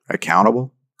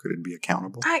 accountable? Could it be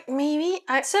accountable?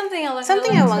 Something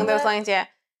along those lines, yeah.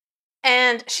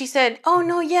 And she said, oh,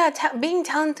 no, yeah, being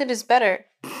talented is better.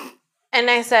 And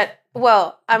I said,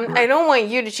 well, I don't want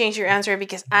you to change your answer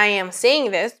because I am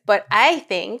saying this, but I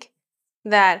think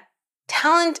that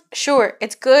talent, sure,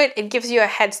 it's good. It gives you a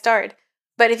head start.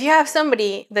 But if you have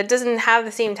somebody that doesn't have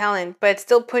the same talent, but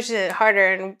still pushes it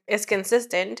harder and is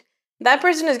consistent, that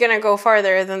person is going to go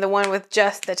farther than the one with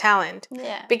just the talent.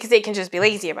 Yeah. Because they can just be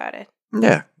lazy about it.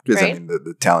 Yeah. Because, right? I mean,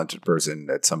 the talented person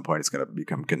at some point is going to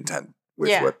become content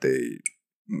with what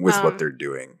they're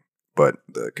doing. But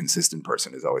the consistent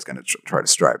person is always going to try to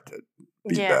strive to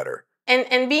be better.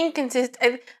 And being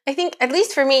consistent, I think, at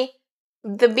least for me,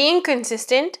 the being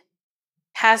consistent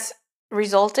has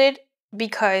resulted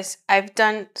because I've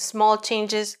done small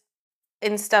changes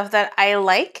in stuff that I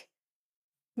like.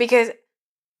 Because,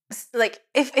 like,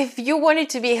 if you wanted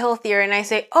to be healthier and I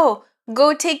say, oh,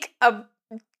 go take a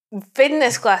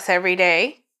fitness class every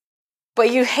day,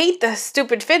 but you hate the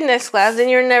stupid fitness class, then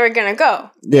you're never going to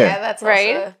go. Yeah, that's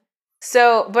right. Also...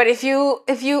 So, but if you,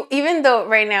 even though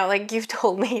right now, like you've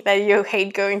told me that you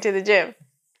hate going to the gym,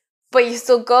 but you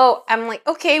still go, I'm like,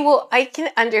 okay, well, I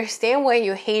can understand why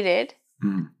you hate it.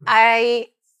 I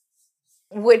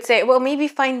would say, well, maybe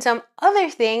find some other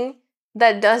thing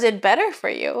that does it better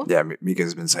for you. Yeah,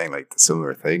 Mika's been saying like the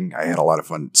similar thing. I had a lot of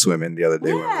fun swimming the other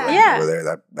day when we were over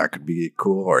there. That could be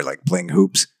cool. Or like playing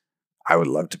hoops. I would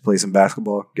love to play some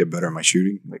basketball, get better at my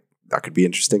shooting. Like that could be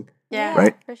interesting. Yeah,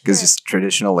 right? Because just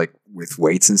traditional, like with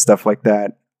weights and stuff like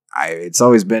that, it's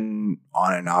always been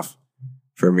on and off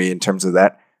for me in terms of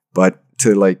that. But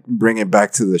to like bring it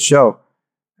back to the show,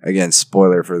 again,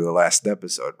 spoiler for the last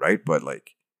episode, right? But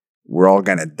like we're all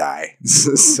gonna die,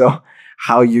 so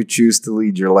how you choose to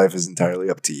lead your life is entirely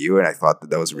up to you. And I thought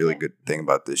that was a really good thing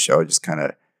about this show. It just kind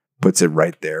of puts it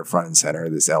right there, front and center,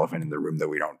 this elephant in the room that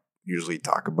we don't usually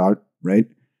talk about, right?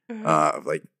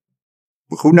 Like,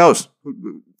 who knows?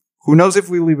 Who knows if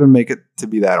we'll even make it to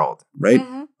be that old, right?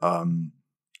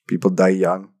 People die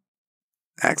young.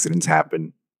 Accidents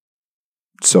happen.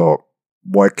 So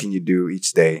what can you do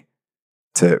each day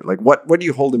to, like, what do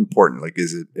you hold important? Like,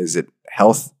 is it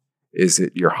health? Is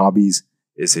it your hobbies?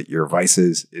 Is it your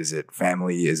vices? Is it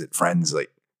family? Is it friends? Like,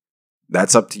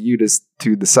 that's up to you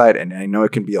to decide. And I know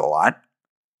it can be a lot.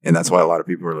 And that's why a lot of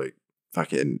people are like,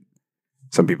 fucking,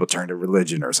 some people turn to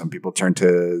religion or some people turn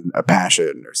to a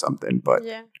passion or something. But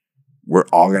we're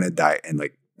all going to die. And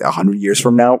like 100 years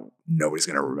from now, nobody's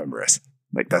going to remember us.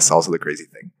 Like, that's also the crazy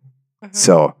thing.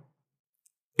 So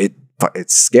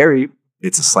it's scary.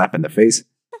 It's a slap in the face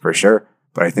for sure.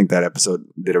 But I think that episode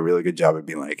did a really good job of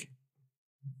being like,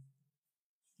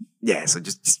 yeah, so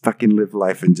just fucking live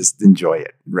life and just enjoy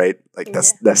it, right? Like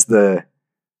that's the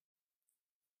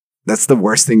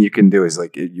worst thing you can do is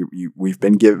like we've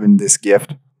been given this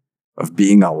gift of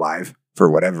being alive for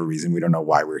whatever reason. We don't know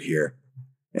why we're here.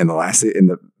 And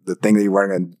the thing that you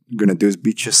weren't gonna do is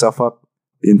beat yourself up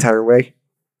the entire way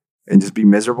and just be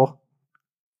miserable.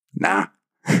 Nah.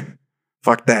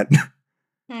 Fuck that.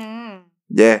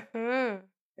 Yeah.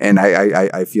 And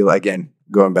I feel, again,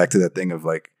 going back to that thing of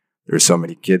like There's so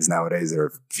many kids nowadays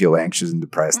that feel anxious and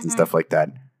depressed and stuff like that.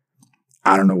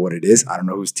 I don't know what it is. I don't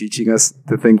know who's teaching us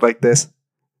to think like this,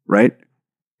 right?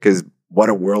 Because what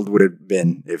a world would it have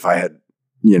been if I had,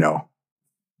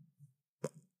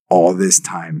 all this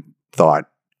time thought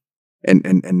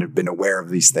and been aware of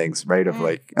these things, right? Of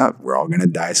like, oh, we're all going to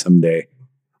die someday.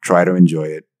 Try to enjoy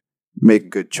it. Make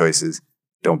good choices.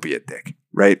 Don't be a dick,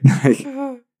 right?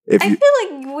 If I feel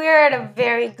like we're at a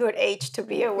very good age to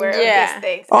be aware of these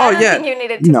things. Oh, I don't think you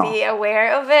needed to be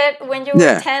aware of it when you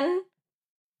were 10.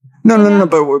 No.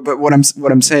 But what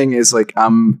I'm saying is like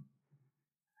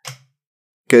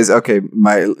because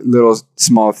my little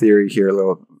small theory here,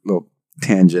 little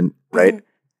tangent, right?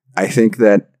 I think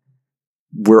that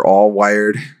we're all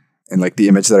wired, and like the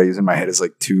image that I use in my head is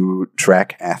like two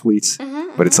track athletes,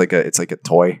 but it's like a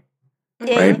toy,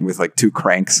 right? With like two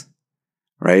cranks,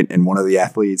 right? And one of the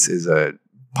athletes is a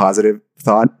positive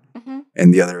thought,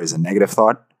 and the other is a negative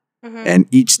thought. And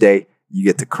each day you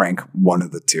get to crank one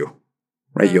of the two,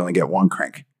 right? You only get one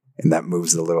crank, and that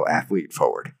moves the little athlete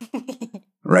forward,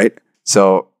 right?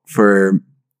 So for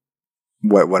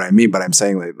what I mean, but I'm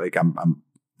saying like I'm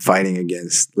fighting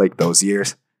against like those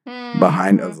years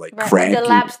behind of like cranking. The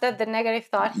lapse that the negative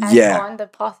thought has on the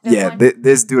positive one.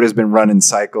 This dude has been running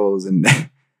cycles and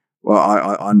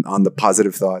on the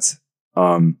positive thoughts.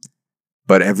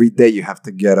 But every day you have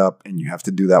to get up and you have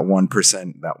to do that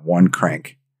 1%, that one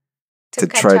crank to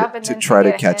try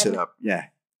to catch it up. Yeah.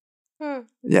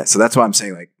 Yeah. So that's why I'm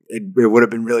saying like it would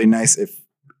have been really nice if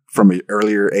from an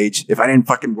earlier age, if I didn't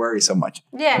fucking worry so much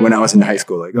when I was in high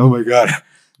school, like, oh my God,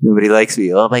 nobody likes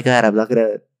me. Oh my God, I'm not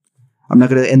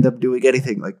gonna end up doing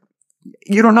anything. Like,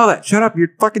 you don't know that. Shut up.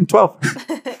 You're fucking 12.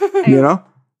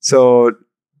 So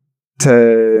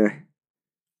to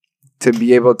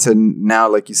be able to now,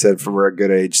 like you said, for a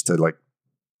good age to like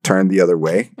turn the other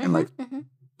way and like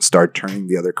start turning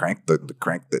the other crank, the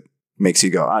crank that makes you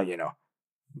go,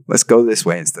 let's go this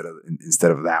way instead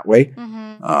of that way.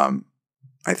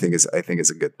 I think it's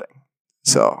a good thing.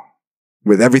 So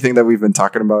with everything that we've been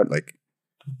talking about, like,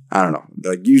 I don't know,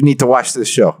 like you need to watch this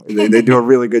show. They do a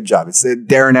really good job. It's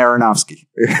Darren Aronofsky.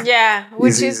 Yeah,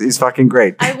 he's fucking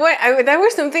great. That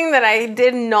was something that I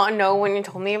did not know when you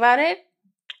told me about it.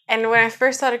 And when I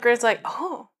first saw it, I was like,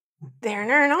 oh, Darren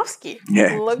Aronofsky.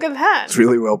 Yeah. Look at that. It's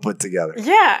really well put together.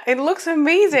 Yeah, it looks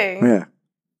amazing. Yeah.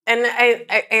 And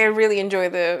I really enjoy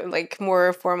the like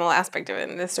more formal aspect of it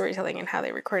and the storytelling and how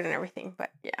they record and everything. But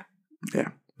yeah. Yeah.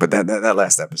 But that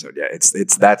last episode,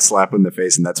 it's that slap in the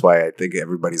face, and that's why I think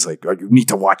everybody's like, oh, you need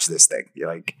to watch this thing. You're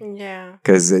like,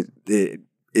 because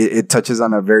it touches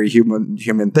on a very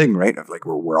human thing, right? Of like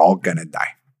we're all gonna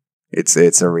die. It's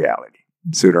a reality.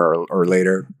 Sooner or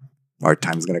later, our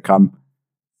time's gonna come,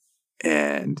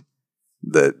 and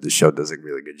the show does a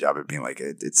really good job of being like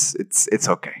it's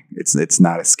okay. It's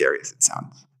not as scary as it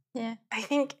sounds. Yeah, I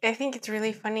think it's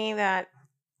really funny that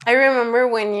I remember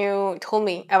when you told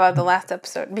me about the last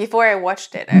episode before I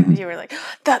watched it. You were like,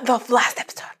 the last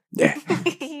episode. Yeah.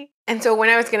 And so when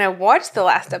I was gonna watch the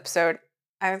last episode,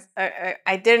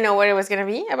 I didn't know what it was gonna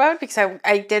be about because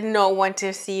I did not want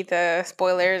to see the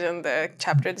spoilers and the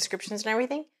chapter descriptions and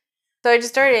everything. So I just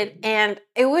started, and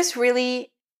it was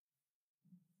really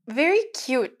very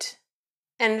cute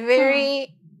and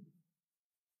very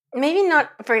maybe not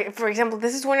for example,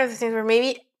 this is one of the things where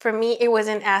maybe for me it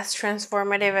wasn't as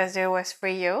transformative as it was for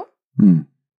you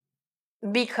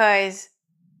because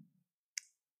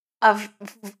of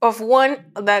one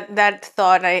that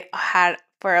thought I had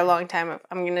for a long time of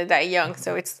I'm gonna die young,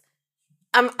 so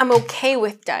I'm okay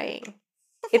with dying.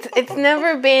 It's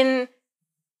never been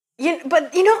but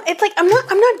it's like I'm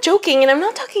not joking, and I'm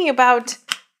not talking about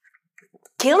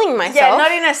killing myself. Yeah,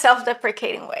 not in a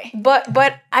self-deprecating way.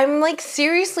 But I'm like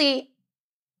seriously,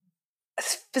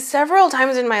 several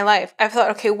times in my life, I've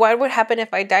thought, okay, what would happen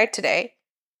if I died today?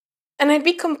 And I'd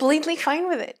be completely fine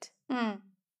with it.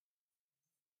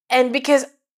 And because,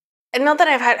 and not that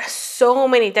I've had so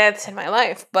many deaths in my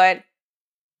life, but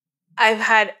I've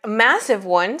had massive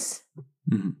ones.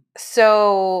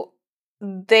 So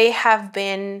they have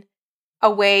been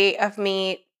a way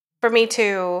for me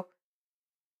to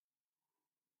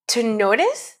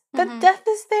notice that death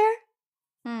is there.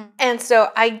 And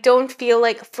so I don't feel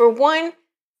like, for one,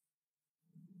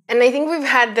 and I think we've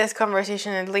had this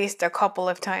conversation at least a couple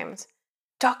of times,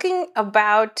 talking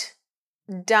about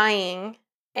dying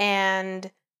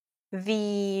and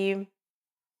the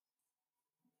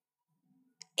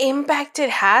impact it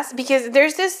has, because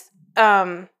there's this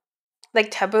like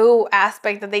taboo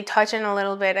aspect that they touch on a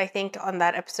little bit, I think, on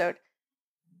that episode.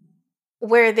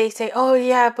 where they say, oh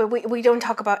yeah, but we don't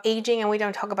talk about aging and we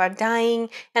don't talk about dying.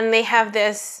 And they have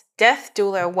this death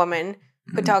doula woman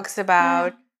who talks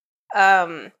about,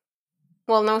 well,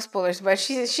 no spoilers, but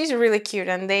she's really cute.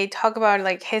 And they talk about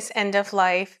like his end of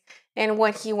life and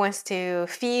what he wants to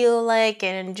feel like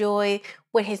and enjoy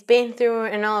what he's been through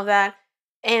and all of that.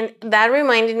 And that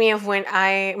reminded me of when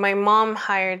my mom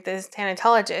hired this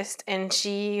thanatologist, and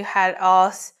she had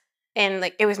us, and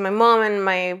like it was my mom and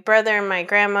my brother and my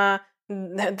grandma,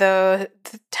 the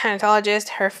thanatologist,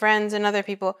 her friends, and other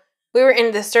people. We were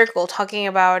in the circle talking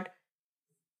about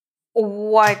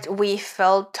what we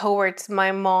felt towards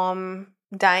my mom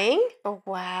dying. Oh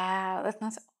wow, that's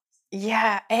not.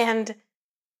 Yeah, and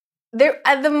there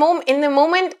in the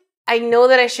moment, I know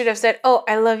that I should have said, "Oh,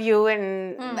 I love you,"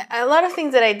 and a lot of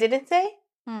things that I didn't say.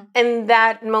 And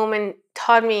that moment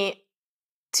taught me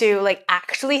to like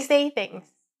actually say things,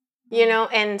 you know.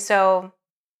 And so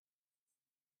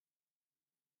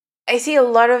I see a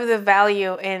lot of the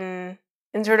value in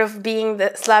sort of being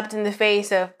slapped in the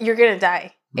face of you're gonna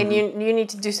die and you need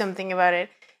to do something about it.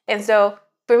 And so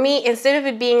for me, instead of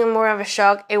it being more of a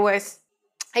shock, it was,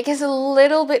 I guess, a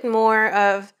little bit more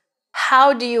of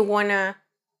how do you want to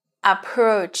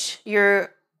approach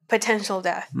your potential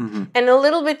death. And a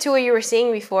little bit to what you were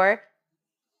saying before,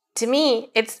 to me,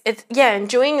 it's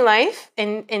enjoying life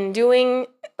and doing,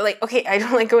 like, okay, I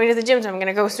don't like going to the gym, so I'm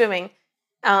gonna go swimming.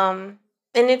 And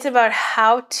it's about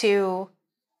how to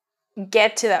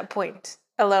get to that point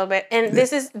a little bit. And there's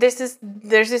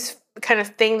this kind of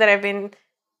thing that I've been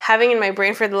having in my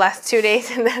brain for the last 2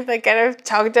 days, and that I kind of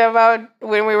talked about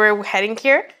when we were heading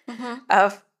here,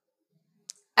 of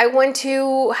I want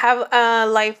to have a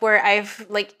life where I've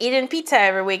like eaten pizza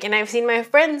every week and I've seen my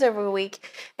friends every week.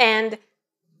 And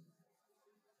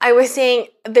I was saying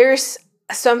there's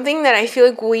something that I feel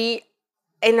like we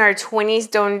in our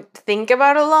 20s don't think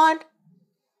about a lot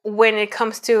when it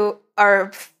comes to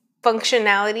our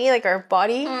functionality, like our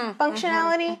body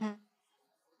functionality.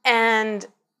 And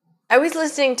I was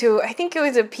listening to, I think it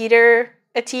was a Peter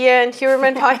Attia and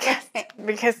Huberman podcast,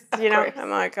 because, you know, I'm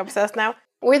like obsessed now,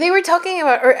 where they were talking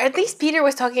about, or at least Peter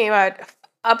was talking about,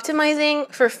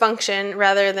 optimizing for function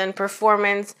rather than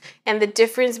performance, and the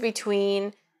difference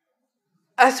between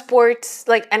a sports,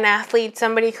 like an athlete,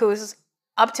 somebody who's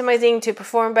optimizing to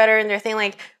perform better in their thing,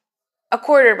 like a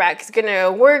quarterback is going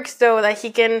to work so that he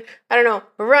can, I don't know,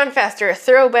 run faster,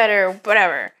 throw better,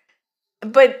 whatever.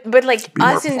 But like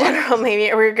us in general,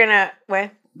 maybe we're going to,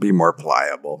 what? Be more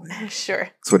pliable. Sure.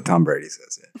 That's what Tom Brady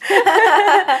says.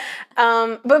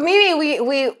 But maybe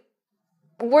we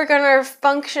work on our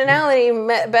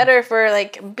functionality better for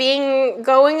like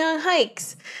going on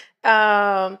hikes,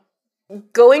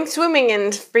 going swimming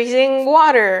in freezing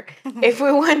water if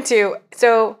we want to.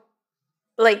 So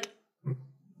like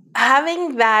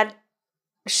having that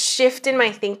shift in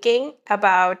my thinking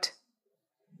about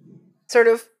sort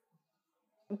of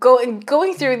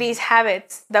going through these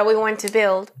habits that we want to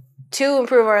build to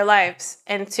improve our lives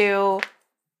and to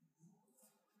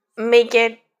make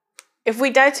it, if we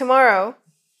die tomorrow,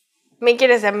 make it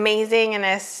as amazing and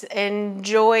as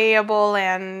enjoyable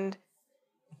and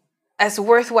as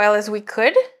worthwhile as we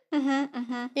could. You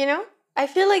know? I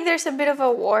feel like there's a bit of a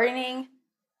warning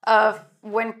of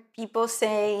when people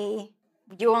say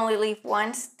you only live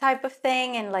once type of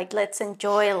thing, and like, let's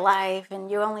enjoy life, and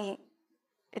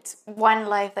it's one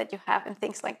life that you have, and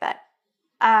things like that.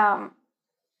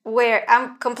 Where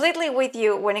I'm completely with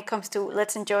you when it comes to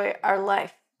let's enjoy our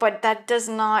life, but that does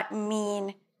not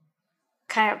mean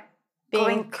kind of being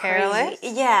going careless.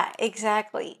 Crazy. Yeah,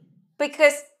 exactly.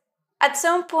 Because at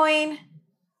some point,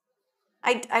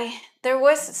 there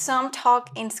was some talk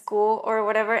in school or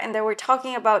whatever, and they were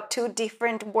talking about two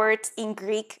different words in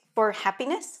Greek for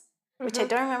happiness, which I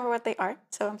don't remember what they are,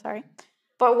 so I'm sorry.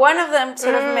 But one of them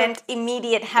sort of meant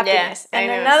immediate happiness,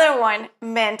 and another one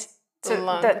meant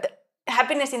the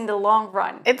happiness in the long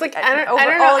run. It's like I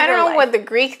don't know what the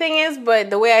Greek thing is, but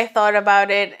the way I thought about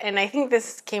it, and I think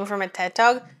this came from a TED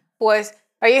Talk, was: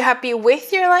 are you happy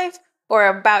with your life or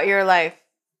about your life?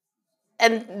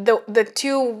 And the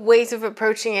two ways of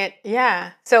approaching it,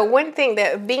 yeah. So one thing,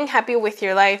 that being happy with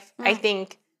your life, I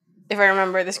think, if I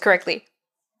remember this correctly,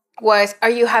 was,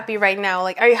 are you happy right now?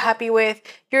 Like, are you happy with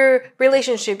your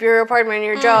relationship, your apartment,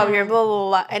 your job, your blah, blah,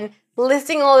 blah, and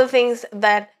listing all the things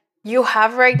that you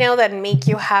have right now that make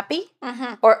you happy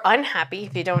or unhappy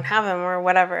if you don't have them or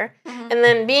whatever. And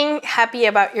then being happy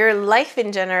about your life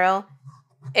in general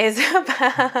is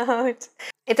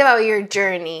about your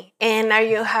journey. And are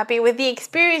you happy with the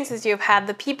experiences you've had,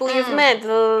 the people you've met,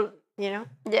 you know?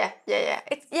 Yeah.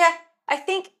 I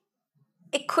think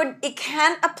it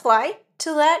can apply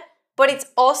to that, but it's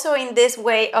also in this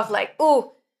way of like,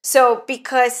 ooh, so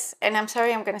because, and I'm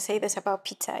sorry, I'm going to say this about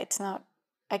pizza. It's not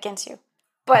against you,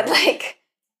 but like,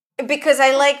 because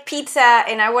I like pizza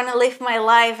and I want to live my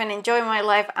life and enjoy my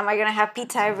life, am I going to have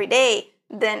pizza every day?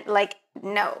 Then like,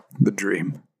 no. The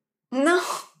dream. No.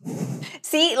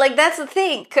 See, like that's the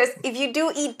thing. Because if you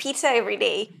do eat pizza every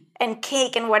day and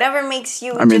cake and whatever makes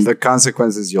you I mean, the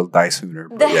consequence is you'll die sooner.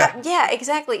 But yeah,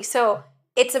 exactly. So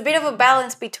it's a bit of a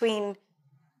balance between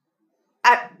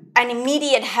an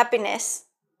immediate happiness,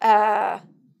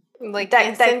 like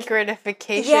instant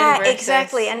gratification. Yeah, versus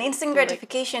exactly. An instant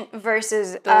gratification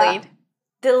versus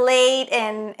delayed,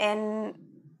 and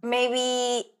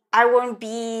maybe I won't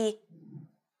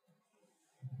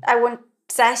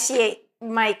satiate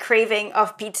my craving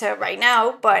of pizza right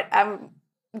now, but I'm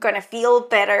gonna feel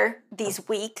better this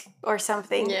week or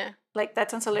something. Yeah. Like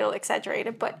that sounds a little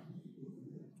exaggerated, but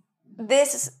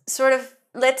this sort of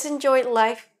let's enjoy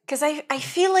life, because I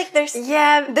feel like there's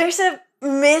a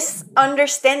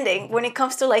misunderstanding when it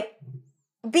comes to like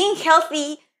being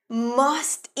healthy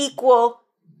must equal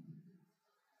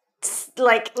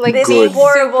like this being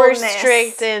horribleness. super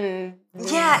strict and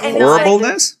and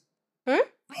horribleness.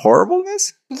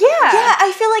 Horribleness? Yeah,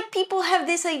 I feel like people have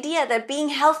this idea that being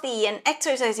healthy and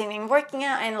exercising and working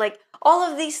out and like all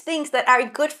of these things that are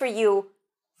good for you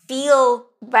feel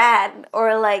bad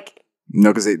or like...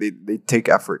 No, because they take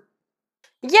effort.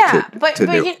 Yeah, but do.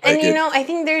 I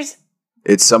think there's...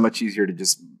 It's so much easier to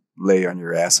just lay on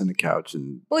your ass on the couch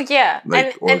and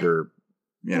order,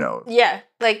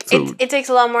 food. It takes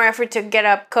a lot more effort to get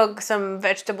up, cook some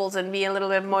vegetables, and be a little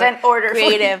bit more then order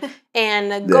creative.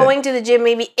 And going to the gym,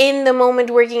 maybe in the moment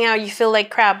working out, you feel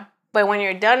like crap, but when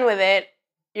you're done with it,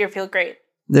 you feel great.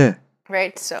 Yeah.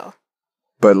 Right. So.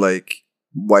 But like,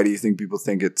 why do you think people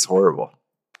think it's horrible?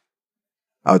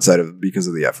 Outside of because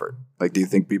of the effort, like, do you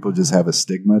think people just have a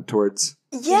stigma towards?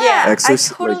 Yeah,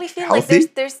 exercise, I totally feel healthy?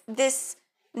 like there's this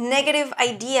negative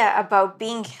idea about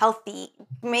being healthy.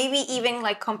 Maybe even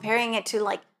like comparing it to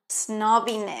like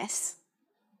snobbiness.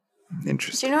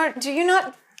 Interesting. Do you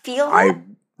not feel that?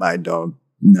 I don't.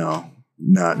 No,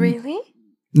 not really.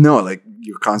 No, like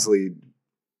you're constantly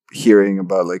hearing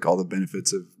about like all the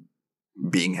benefits of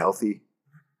being healthy.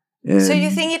 And so you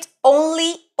think it's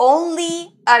only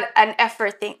an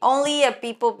effort thing, only a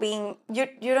people being you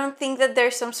don't think that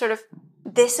there's some sort of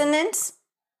dissonance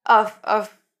of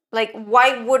like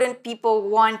why wouldn't people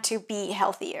want to be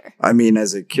healthier? I mean,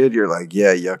 as a kid, you're like,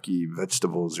 yeah, yucky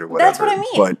vegetables or whatever. That's what I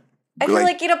mean. But I feel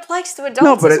like it applies to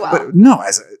adults as well. But no,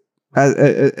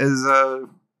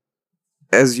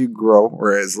 as you grow,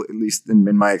 or as at least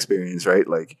in my experience, right?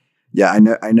 Like, yeah,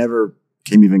 I never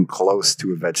came even close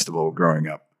to a vegetable growing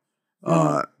up.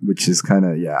 Which is kind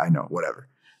of, I know, whatever.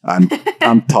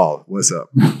 I'm tall. What's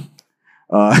up?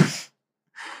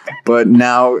 But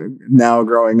now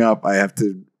growing up, I have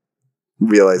to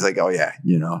realize like, oh yeah,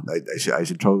 I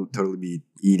should totally be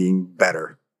eating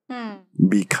better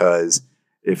because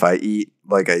if I eat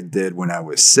like I did when I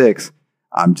was 6,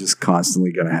 I'm just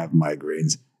constantly gonna have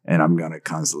migraines and I'm gonna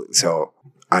constantly. So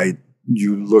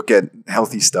you look at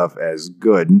healthy stuff as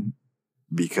good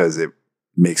because it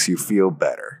makes you feel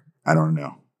better. I don't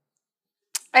know.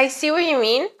 I see what you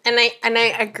mean, and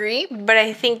I agree, but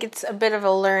I think it's a bit of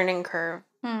a learning curve,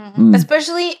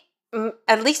 especially,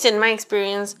 at least in my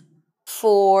experience,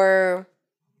 for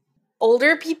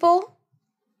older people,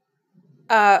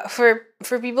 for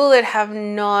people that have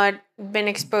not been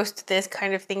exposed to this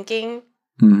kind of thinking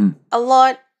a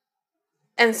lot,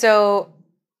 and so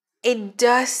it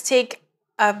does take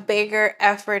a bigger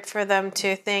effort for them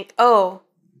to think, oh,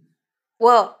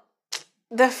 well,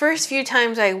 the first few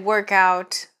times I work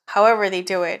out, however they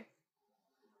do it,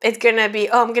 it's going to be,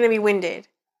 I'm going to be winded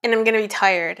and I'm going to be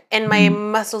tired and my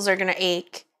muscles are going to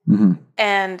ache.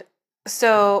 And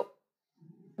so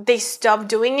they stop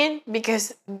doing it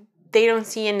because they don't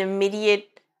see an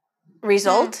immediate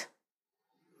result.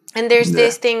 And there's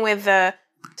this thing with the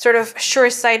sort of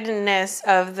short-sightedness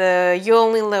of the you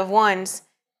only live once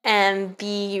and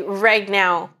the right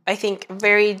now, I think,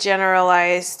 very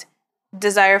generalized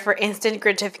desire for instant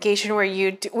gratification where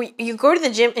you go to the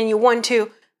gym and you want to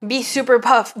be super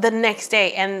puff the next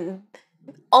day, and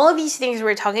all of these things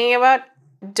we're talking about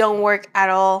don't work at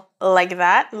all like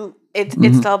that.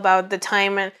 It's all about the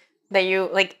time and that you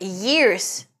like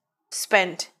years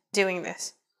spent doing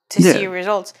this to see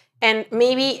results. And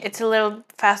maybe it's a little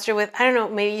faster with, I don't know,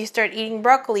 maybe you start eating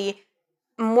broccoli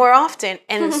more often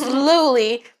and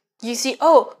slowly you see,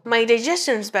 oh, my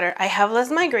digestion's better, I have less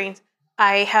migraines,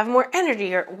 I have more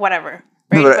energy or whatever.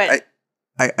 Right? No, but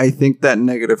I think that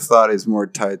negative thought is more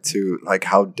tied to like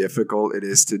how difficult it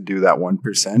is to do that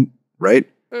 1%, right?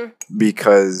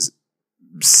 because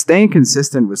staying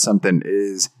consistent with something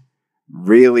is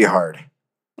really hard.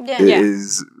 Yeah. It Yeah.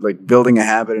 is like building a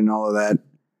habit and all of that.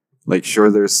 Like, sure,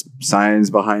 there's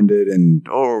science behind it, and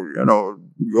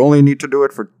you only need to do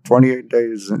it for 28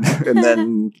 days, and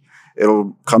then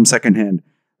it'll come secondhand.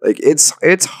 Like, it's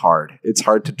hard. It's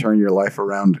hard to turn your life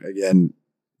around again,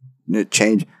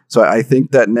 change. So I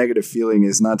think that negative feeling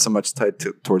is not so much tied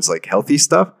towards like healthy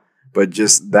stuff, but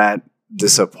just that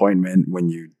disappointment when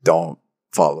you don't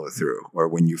follow through, or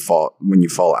when you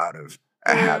fall out of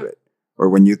a habit, or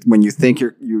when you think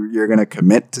you're gonna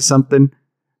commit to something,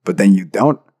 but then you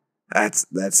don't. That's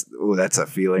a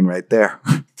feeling right there.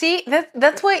 See,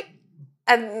 that's what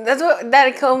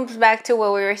that comes back to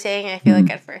what we were saying. I feel like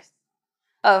at first,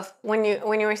 of when you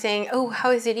were saying, "Oh,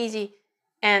 how is it easy?"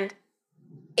 and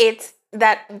it's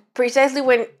that precisely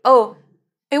when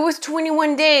it was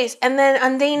 21 days, and then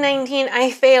on day 19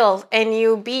 I failed, and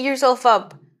you beat yourself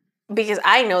up because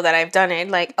I know that I've done it.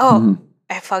 Like,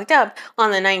 I fucked up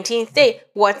on the 19th day.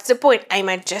 What's the point? I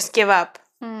might just give up.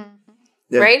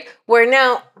 Yeah. Right? Where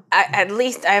now, at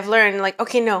least I've learned, like,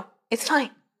 okay, no, it's fine.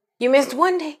 You missed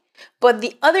one day, but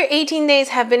the other 18 days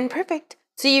have been perfect.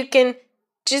 So you can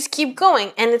just keep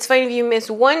going. And it's fine if you miss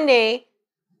one day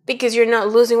because you're not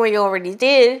losing what you already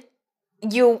did.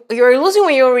 You're losing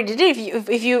what you already did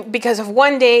if you because of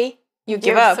one day you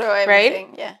give up, throw right?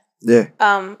 everything, yeah.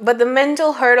 Yeah. But the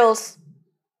mental hurdles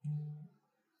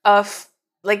of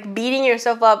like beating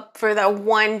yourself up for that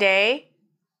one day,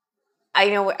 I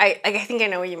know. I think I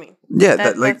know what you mean. Yeah,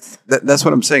 That's that's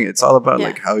what I'm saying. It's all about Yeah.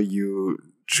 like how you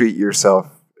treat yourself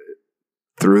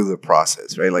through the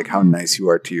process, right? Like how nice you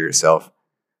are to yourself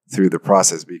through the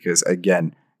process. Because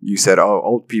again, you said, "Oh,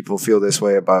 old people feel this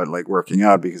way about like working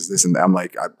out because this and that." I'm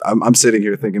like, I'm sitting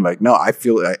here thinking like, no,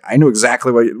 I know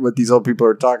exactly what these old people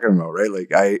are talking about, right?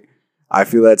 Like I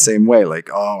feel that same way. Like,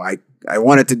 oh, I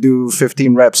wanted to do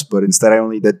 15 reps, but instead I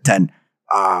only did 10.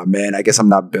 Ah, man, I guess I'm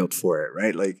not built for it,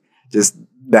 right? Like, just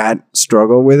that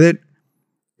struggle with it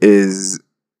is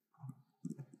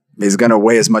gonna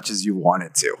weigh as much as you want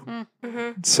it to.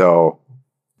 Mm-hmm. So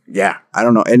yeah, I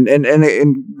don't know.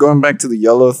 And going back to the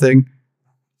YOLO thing,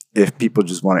 if people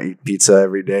just want to eat pizza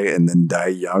every day and then die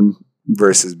young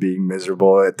versus being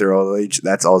miserable at their old age,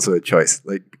 that's also a choice.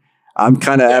 Like, I'm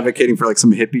kind of advocating for like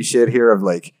some hippie shit here of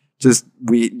like, just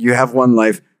you have one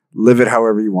life, live it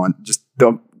however you want. Just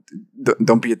don't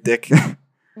be a dick.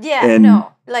 Yeah, And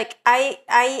no. Like I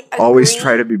agree. Always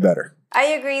try to be better. I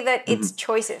agree that it's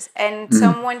choices, and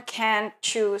someone can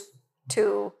choose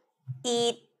to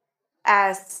eat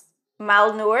as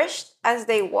malnourished as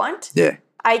they want. Yeah.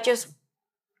 I just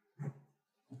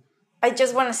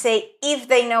want to say, if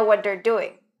they know what they're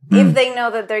doing, if they know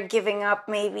that they're giving up,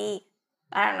 maybe,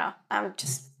 I don't know, I'm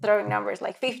just throwing numbers,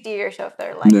 like 50 years of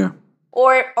their life, Yeah.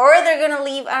 or they're gonna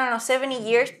leave, I don't know, 70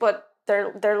 years, but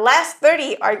their last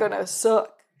 30 are gonna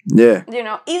suck. Yeah.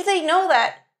 If they know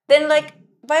that, then like,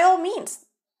 by all means,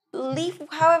 leave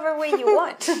however way you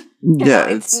want. Yeah,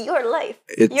 It's your life.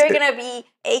 it's- You're gonna be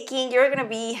aching. You're gonna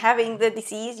be having the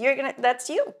disease. That's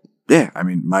you. Yeah. I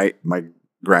mean, my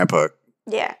grandpa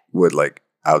Yeah. would like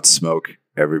outsmoke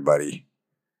everybody.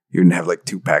 He would have like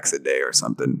 2 packs a day or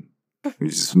something. He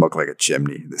just smoke like a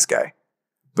chimney, this guy.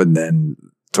 But then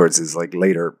towards his like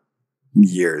later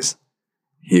years,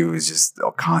 he was just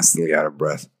constantly out of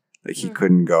breath. Like, he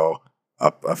couldn't go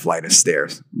up a flight of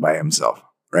stairs by himself,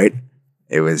 right?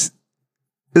 It's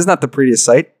not the prettiest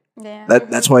sight. Yeah.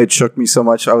 That's why it shook me so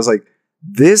much. I was like,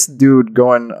 this dude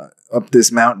going up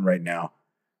this mountain right now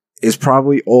is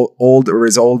probably old or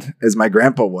as old as my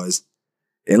grandpa was.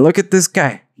 And look at this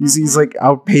guy. He's like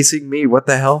outpacing me. What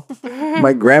the hell?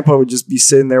 My grandpa would just be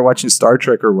sitting there watching Star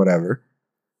Trek or whatever.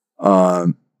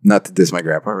 Not to diss my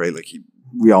grandpa, right? Like,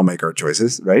 we all make our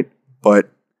choices, right?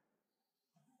 But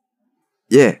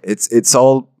yeah, it's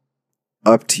all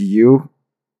up to you.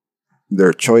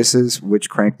 Their choices. Which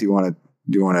crank do you want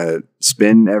to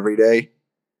spin every day?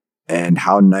 And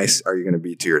how nice are you going to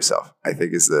be to yourself? I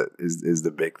think is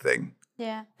the big thing.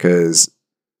 Yeah. Because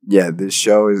yeah, this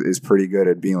show is pretty good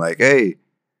at being like, hey,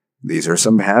 these are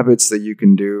some habits that you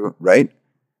can do, right?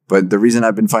 But the reason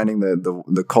I've been finding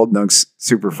the cold dunks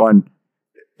super fun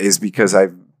is because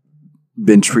I've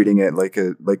been treating it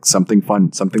like something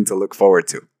fun, something to look forward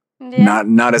to. Yeah.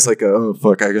 Not as like oh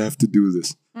fuck, I have to do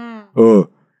this. Mm. Oh,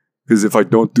 because if I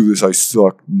don't do this, I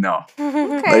suck. No.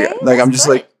 Okay. Like I'm that's just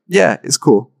good. like, yeah, it's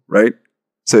cool, right?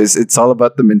 So it's all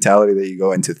about the mentality that you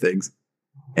go into things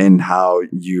and how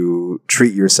you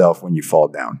treat yourself when you fall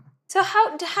down. So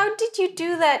how did you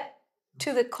do that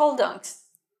to the cold dunks,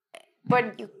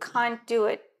 but you can't do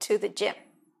it to the gym?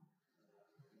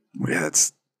 Yeah,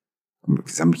 that's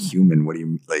Because I'm human. What do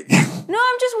you like? No,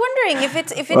 I'm just wondering if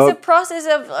it's Well- a process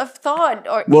of thought,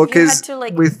 or Well, if you had because to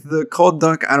like. with the cold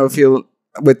dunk, I don't feel.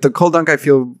 With the cold dunk, I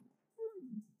feel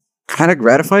kind of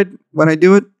gratified when I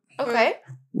do it. Okay.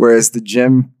 Whereas the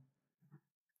gym,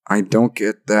 I don't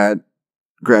get that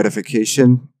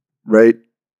gratification, right?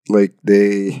 Like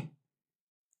there's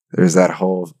that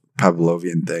whole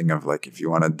Pavlovian thing of like, if you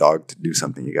want a dog to do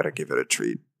something, you got to give it a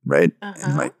treat, right?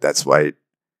 And like that's why,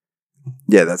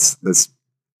 yeah, that's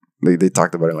they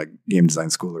talked about it in like game design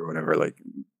school or whatever, like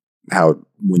how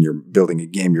when you're building a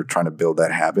game, you're trying to build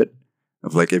that habit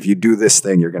of like, if you do this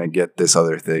thing, you're gonna get this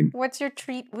other thing. What's your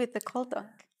treat with the cold dunk?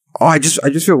 Oh, I just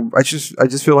feel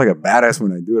like a badass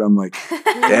when I do it. I'm like,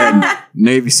 and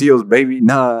Navy SEALs, baby.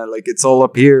 Nah, like it's all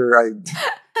up here.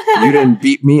 You didn't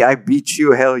beat me. I beat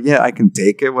you. Hell yeah, I can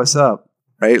take it. What's up?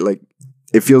 Right? Like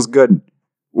it feels good.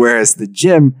 Whereas the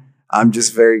gym, I'm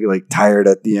just very like tired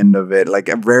at the end of it. Like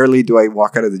rarely do I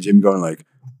walk out of the gym going like,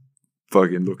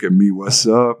 fucking look at me. What's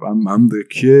up? I'm the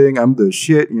king. I'm the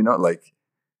shit. You know, like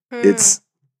it's,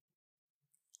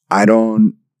 I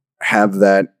don't have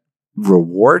that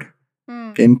reward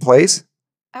in place.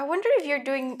 I wonder if you're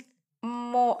doing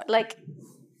more, like,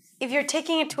 if you're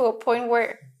taking it to a point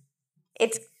where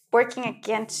it's working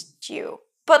against you.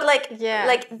 But like,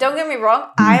 don't get me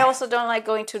wrong, I also don't like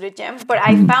going to the gym, but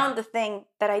I found the thing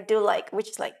that I do like, which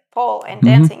is like pole and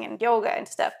dancing and yoga and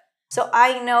stuff. So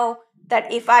I know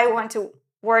that if I want to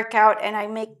work out and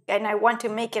I want to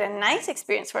make it a nice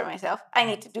experience for myself, I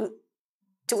need to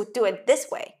do it this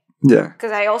way. Yeah.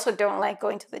 Because I also don't like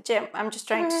going to the gym. I'm just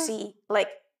trying to see, like,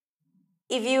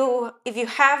 if you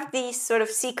have the sort of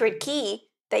secret key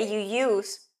that you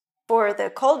use for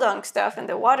the cold dunk stuff and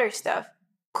the water stuff,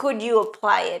 could you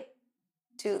apply it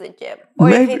to the gym? Or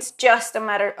Maybe. if it's just a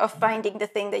matter of finding the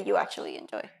thing that you actually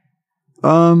enjoy?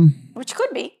 Which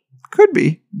could be. Could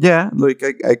be. Yeah. Like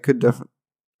I could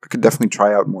definitely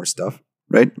try out more stuff,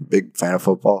 right? Big fan of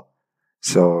football.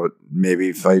 So maybe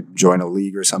if I join a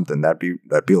league or something, that'd be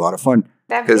a lot of fun.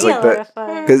 That'd be like a lot of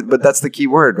fun. But that's the key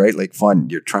word, right? Like fun.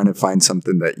 You're trying to find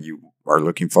something that you are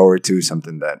looking forward to,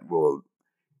 something that will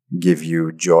give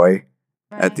you joy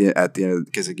at the end of,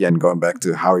 because again, going back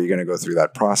to how are you going to go through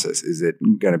that process? Is it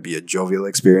going to be a jovial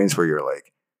experience where you're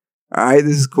like, all right,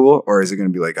 this is cool? Or is it going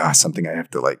to be like, something I have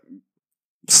to like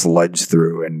sludge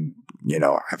through and,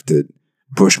 have to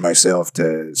push myself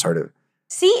to sort of.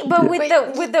 See, but with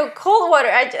the cold water,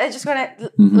 I just want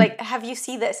to like have you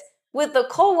see this. With the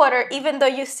cold water, even though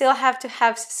you still have to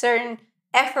have certain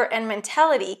effort and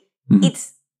mentality,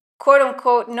 it's quote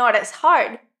unquote not as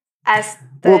hard as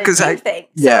the gym thing.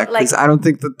 Yeah, because I don't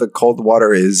think that the cold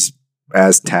water is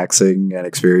as taxing an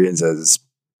experience as.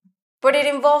 But it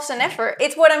involves an effort.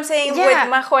 It's what I'm saying with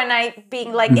Majo and I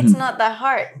being like, it's not that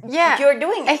hard. Yeah, you're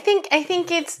doing it. I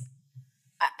think it's,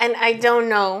 and I don't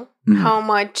know how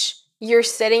much you're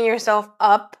setting yourself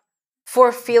up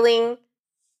for feeling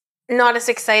not as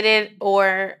excited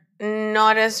or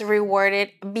not as rewarded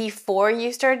before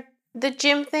you start the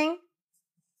gym thing.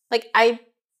 Like I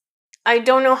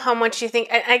don't know how much you think.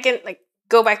 I can like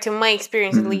go back to my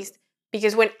experience at least,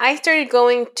 because when I started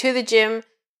going to the gym,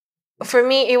 for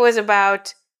me it was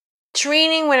about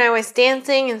training when I was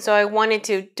dancing, and so I wanted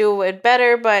to do it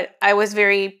better, but I was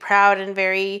very proud and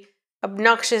very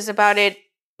obnoxious about it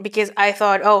because I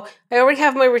thought, oh, I already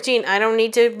have my routine. I don't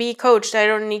need to be coached. I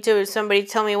don't need to somebody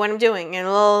tell me what I'm doing and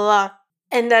la la la.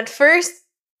 And at first,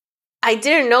 I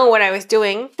didn't know what I was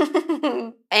doing,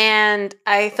 and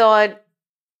I thought,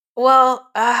 well,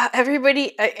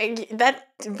 everybody, that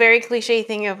very cliche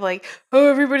thing of like, oh,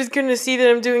 everybody's gonna see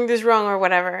that I'm doing this wrong or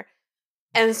whatever.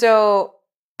 And so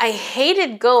I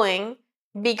hated going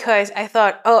because I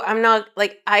thought, oh, I'm not,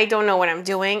 like, I don't know what I'm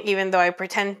doing, even though I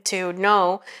pretend to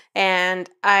know. And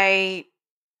I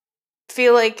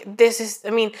feel like this is, I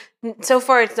mean, so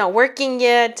far it's not working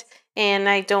yet. And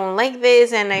I don't like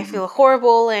this. And I feel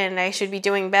horrible. And I should be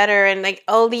doing better. And like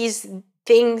all these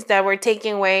things that were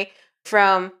taking away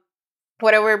from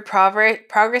whatever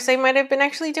progress I might have been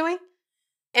actually doing.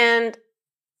 And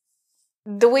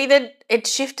the way that it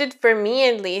shifted for me,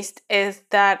 at least, is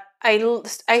that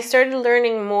I started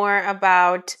learning more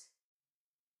about,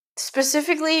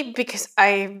 specifically because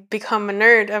I've become a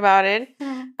nerd about it,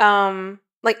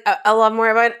 like a lot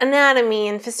more about anatomy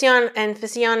and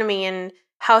physiognomy and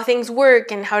how things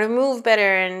work and how to move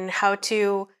better and how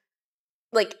to,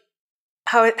 like,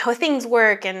 how things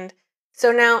work. And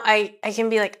so now I can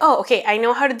be like, oh, okay, I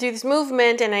know how to do this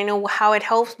movement and I know how it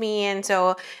helps me. And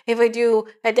so if I do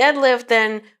a deadlift,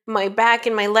 then my back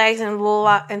and my legs and blah,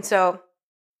 blah, blah. And so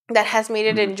that has made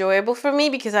it enjoyable for me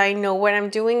because I know what I'm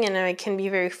doing and I can be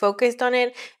very focused on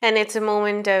it. And it's a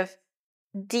moment of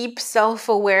deep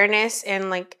self-awareness and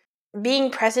like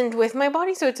being present with my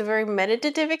body. So it's a very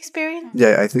meditative experience.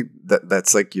 Yeah, I think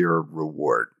that's like your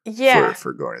reward Yeah.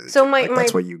 for going to the So gym. my- Like,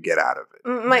 that's my- what you get out of it.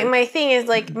 My thing is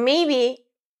like maybe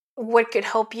what could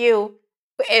help you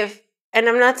if, and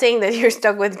I'm not saying that you're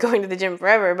stuck with going to the gym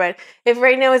forever, but if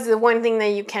right now is the one thing that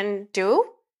you can do,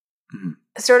 Mhm.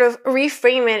 sort of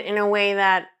reframe it in a way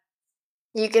that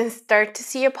you can start to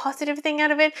see a positive thing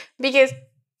out of it. Because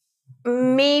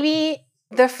maybe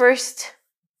the first,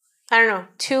 I don't know,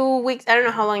 2 weeks, I don't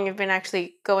know how long you've been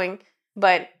actually going,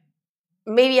 but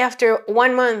maybe after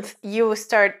 1 month, you will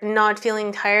start not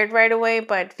feeling tired right away,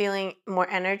 but feeling more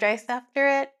energized after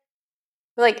it.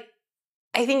 Like,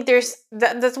 I think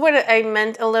that's what I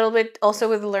meant a little bit also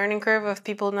with the learning curve of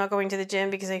people not going to the gym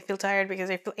because they feel tired, because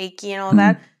they feel achy and all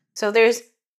that. So there's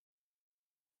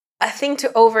a thing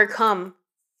to overcome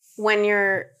when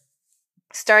you're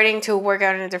starting to work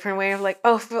out in a different way of like,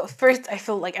 oh, first I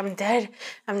feel like I'm dead,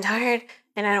 I'm tired,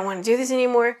 and I don't want to do this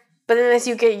anymore. But then as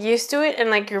you get used to it and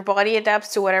like your body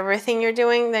adapts to whatever thing you're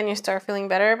doing, then you start feeling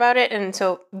better about it. And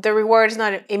so the reward is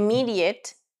not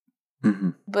immediate,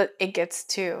 but it gets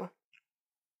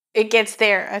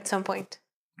there at some point.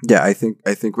 Yeah, I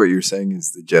think what you're saying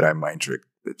is the Jedi mind trick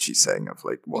that she's saying of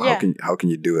like, well, Yeah. how can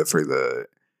you do it for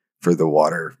the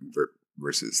water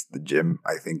versus the gym?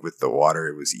 I think with the water,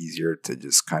 it was easier to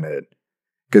just kind of,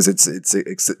 because it's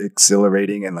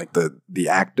exhilarating, and like the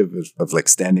act of like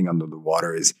standing under the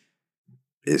water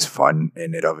is fun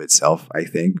in it of itself. I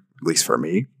think, at least for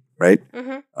me, right?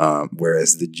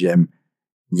 Whereas the gym,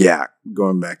 yeah,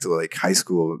 going back to like high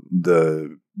school,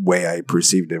 the way I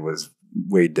perceived it was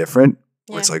way different.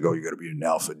 Where it's like, oh, you got to be an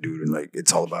alpha dude, and like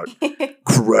it's all about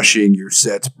crushing your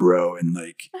sets, bro. And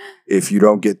like, if you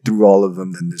don't get through all of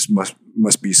them, then this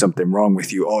must be something wrong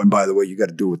with you. Oh, and by the way, you got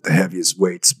to do it with the heaviest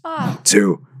weights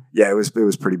too. Yeah, it was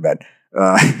pretty bad.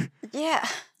 Yeah.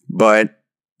 But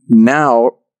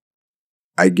now,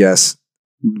 I guess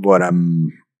what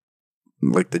I'm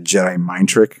like the Jedi mind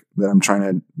trick that I'm trying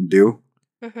to do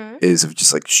is of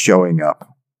just like showing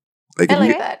up. Like, I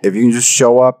like that. if you can just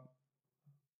show up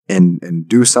and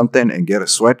do something and get a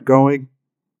sweat going,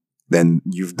 then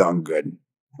you've done good.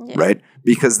 Yeah. Right?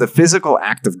 Because the physical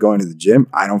act of going to the gym,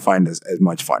 I don't find as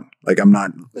much fun. Like, I'm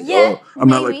not like, Yeah, I'm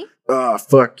not like, maybe. oh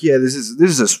fuck yeah, this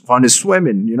is as fun as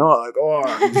swimming, you know? Like,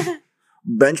 oh,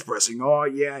 bench pressing, oh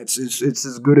yeah, it's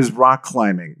as good as rock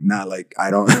climbing. Not like,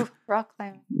 I don't Ooh, rock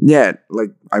climbing. yeah, like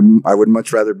I would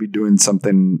much rather be doing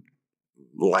something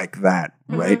like that,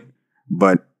 right?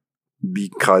 But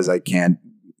because I can't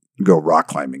go rock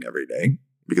climbing every day,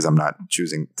 because I'm not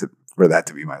choosing for that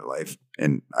to be my life,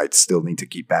 and I still need to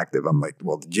keep active, I'm like,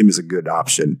 well, the gym is a good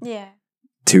option Yeah.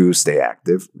 to stay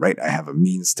active, right? I have a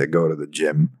means to go to the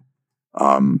gym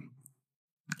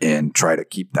and try to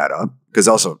keep that up. Because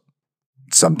also,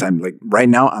 sometimes, like right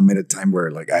now, I'm in a time where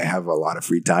like I have a lot of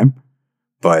free time,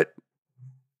 but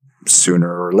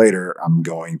sooner or later, I'm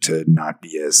going to not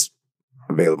be as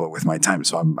available with my time.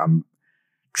 So I'm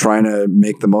trying to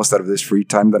make the most out of this free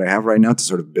time that I have right now to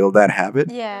sort of build that habit.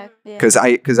 Yeah. Because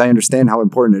I understand how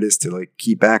important it is to like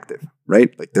keep active,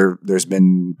 right? Like there's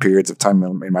been periods of time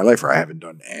in my life where I haven't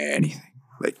done anything,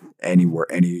 like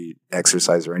any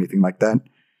exercise or anything like that,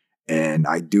 and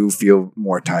I do feel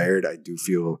more tired. I do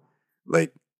feel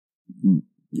like,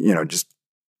 you know, just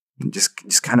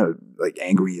kind of like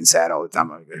angry and sad all the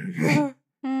time.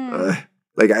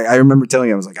 Like I remember telling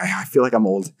you, I was like, I feel like I'm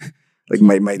old. Like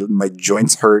my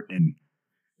joints hurt, and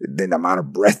then I'm out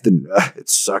of breath, and it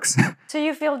sucks. So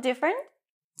you feel different?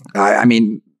 I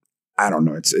mean, I don't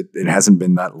know. It hasn't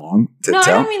been that long to No,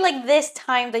 tell. I don't mean like this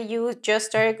time that you just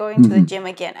started going to the gym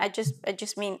again. I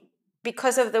just mean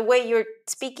because of the way you're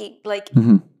speaking. Like,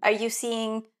 are you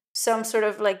seeing some sort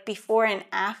of like before and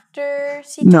after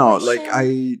situation? No, like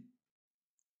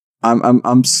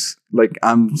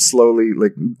I'm slowly,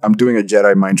 like, I'm doing a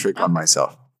Jedi mind trick on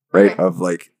myself, right? Okay. Of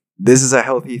like, this is a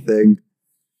healthy thing.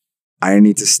 I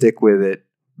need to stick with it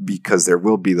because there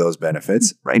will be those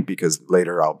benefits, right? Because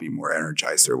later I'll be more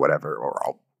energized or whatever, or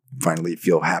I'll finally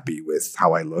feel happy with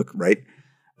how I look, right?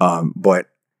 But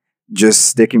just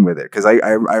sticking with it. Because I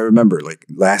remember like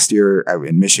last year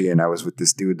in Michigan, I was with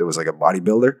this dude that was like a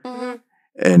bodybuilder.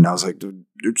 And I was like, dude,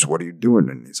 so what are you doing?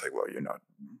 And he's like, well, you know,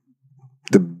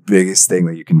 the biggest thing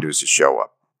that you can do is just show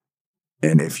up.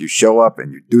 And if you show up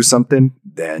and you do something,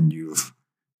 then you've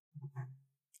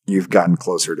gotten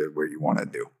closer to where you want to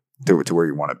do, to where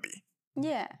you want to be.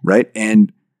 Yeah. Right.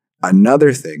 And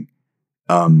another thing,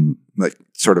 like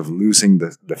sort of losing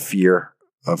the fear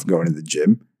of going to the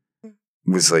gym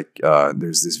was like,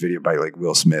 there's this video by like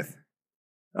Will Smith,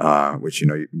 which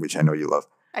I know you love,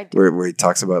 I do. where he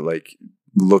talks about like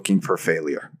looking for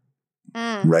failure,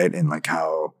 right? And like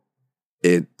how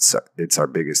it's our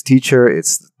biggest teacher.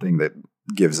 It's the thing that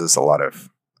gives us a lot of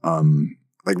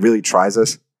like really tries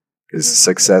us, because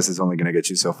success is only going to get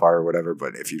you so far or whatever.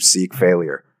 But if you seek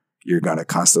failure, you're going to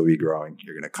constantly be growing.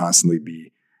 You're going to constantly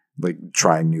be like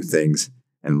trying new things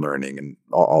and learning and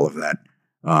all of that.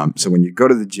 So when you go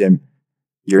to the gym,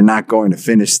 you're not going to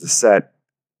finish the set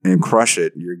and crush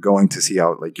it. You're going to see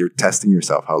how, like, you're testing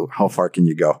yourself. How far can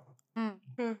you go?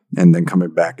 And then coming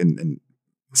back and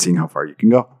seeing how far you can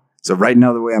go. So right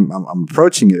now, the way I'm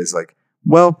approaching it is like,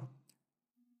 well,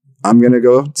 I'm going to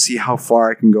go see how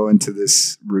far I can go into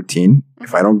this routine.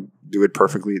 If I don't do it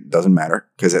perfectly, it doesn't matter,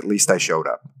 because at least I showed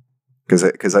up.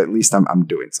 Because at least I'm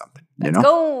doing something, you know? Let's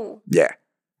go. Yeah.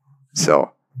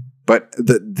 So, but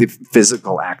the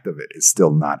physical act of it is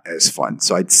still not as fun.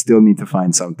 So I'd still need to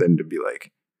find something to be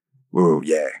like, whoa,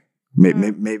 yeah. Maybe.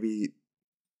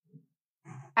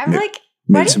 I'm like,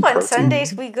 maybe what some if on protein.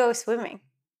 Sundays we go swimming?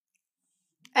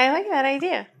 I like that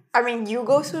idea. I mean, you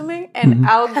go swimming and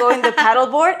I'll go in the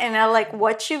paddleboard and I'll like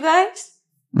watch you guys.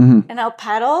 And I'll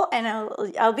paddle and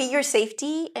I'll be your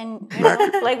safety, and you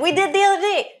know, like we did the other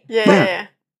day. Yeah.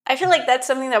 I feel like that's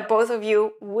something that both of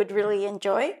you would really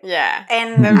enjoy. Yeah.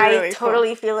 And That'd be I really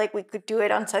totally feel like we could do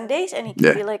it on Sundays, and it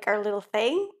could be like our little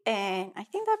thing. And I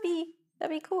think that'd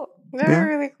be cool. That'd be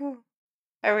really cool.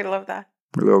 I would love that.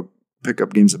 A little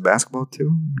pickup games of basketball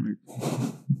too.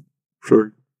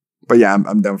 Sure. But yeah,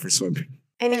 I'm down for swimming.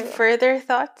 Any further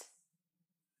thoughts?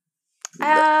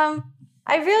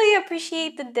 I really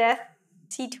appreciate the death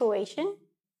situation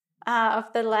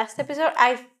of the last episode.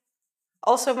 I've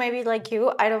also, maybe like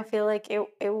you, I don't feel like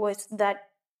it was that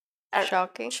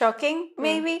shocking,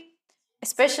 maybe.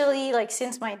 Especially like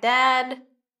since my dad,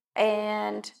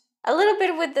 and a little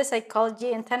bit with the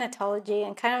psychology and thanatology,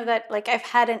 and kind of that, like, I've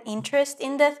had an interest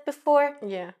in death before.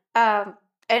 Yeah.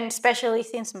 And especially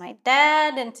since my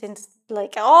dad, and since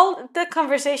like all the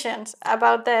conversations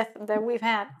about death that we've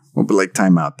had. Well, but like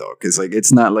time out though, because like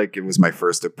it's not like it was my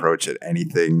first approach at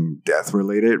anything death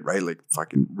related, right? Like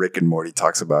fucking Rick and Morty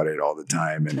talks about it all the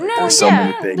time, and like, there's so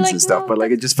many things like, and stuff. But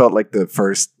like it just felt like the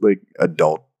first like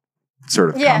adult sort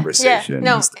of conversation. Yeah,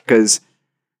 no, because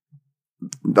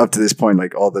up to this point,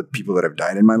 like all the people that have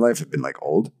died in my life have been like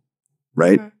old,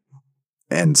 right?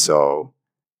 And so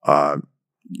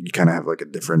you kind of have like a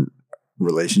different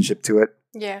relationship to it.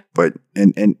 Yeah. But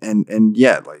and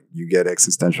yeah, like you get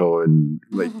existential and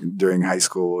like during high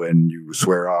school, and you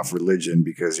swear off religion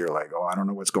because you're like, oh, I don't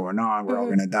know what's going on. We're all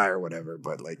gonna die or whatever.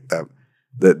 But like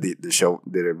the show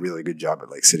did a really good job at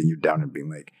like sitting you down and being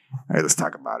like, all right, let's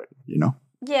talk about it. You know?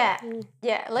 Yeah.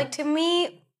 Yeah. Like to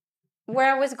me,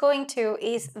 where I was going to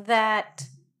is that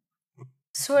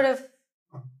sort of,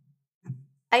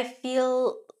 I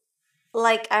feel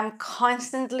like I'm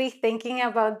constantly thinking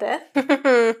about death.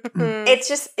 It's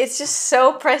just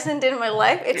so present in my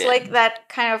life. It's like that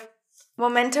kind of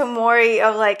memento mori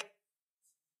of like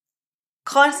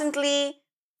constantly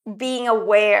being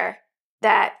aware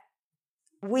that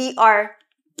we are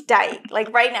dying,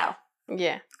 like right now.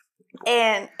 Yeah.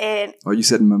 And oh, you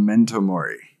said memento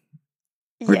mori.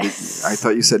 Yes. I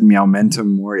thought you said meowmento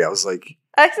mori. I was like,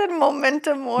 I said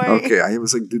memento mori. Okay, I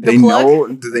was like, did they know?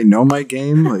 Do they know my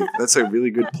game? Like, that's a really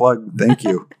good plug. Thank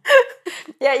you.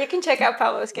 Yeah, you can check out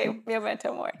Pablo's game,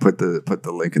 memento mori. Put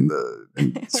the link in the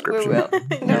description. We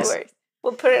will. No worries.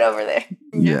 We'll put it over there.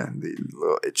 Yeah, the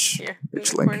little itch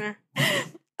link. Corner.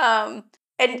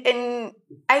 And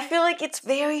I feel like it's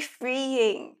very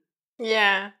freeing.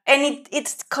 Yeah. And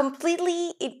it's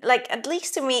completely, like, at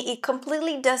least to me, it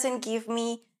completely doesn't give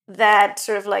me that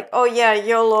sort of like, oh yeah,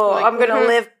 YOLO, like, I'm gonna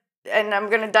live and I'm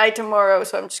gonna die tomorrow,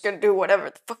 so I'm just gonna do whatever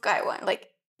the fuck I want. Like,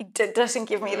 it doesn't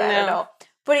give me that at all.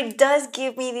 But it does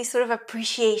give me this sort of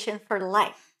appreciation for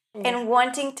life and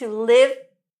wanting to live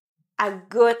a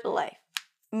good life.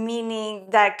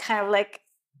 Meaning that kind of like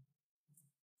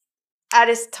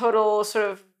Aristotle sort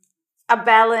of a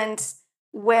balanced,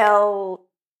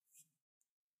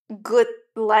 good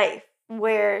life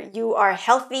where you are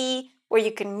healthy, where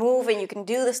you can move and you can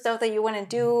do the stuff that you want to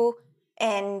do,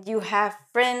 and you have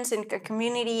friends and a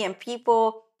community and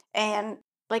people. And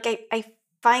like, I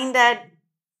find that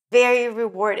very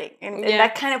rewarding. And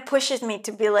that kind of pushes me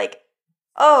to be like,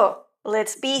 oh,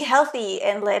 let's be healthy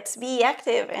and let's be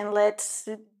active and let's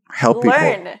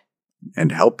learn. People.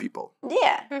 And help people.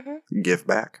 Yeah. Give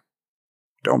back.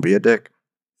 Don't be a dick.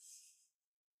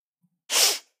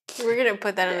 We're going to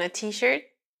put that on a t-shirt.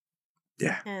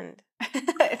 Yeah. And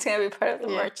it's going to be part of the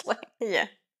merch line. Yeah.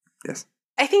 Yes.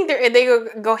 I think they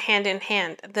go hand in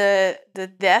hand. The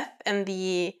death and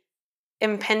the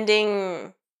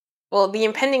impending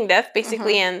death,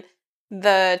 basically, and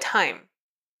the time.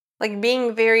 Like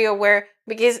being very aware,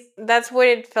 because that's what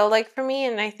it felt like for me,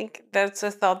 and I think that's a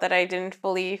thought that I didn't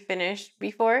fully finish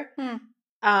before.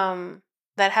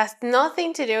 That has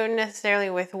nothing to do necessarily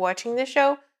with watching the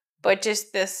show, but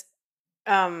just this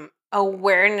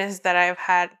awareness that I've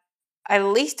had, at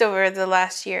least over the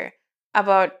last year,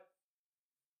 about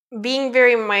being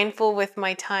very mindful with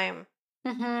my time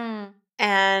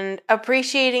and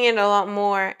appreciating it a lot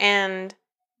more, and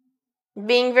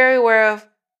being very aware of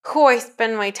who I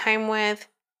spend my time with,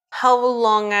 how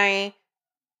long I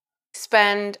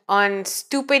spend on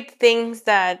stupid things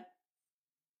that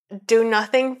do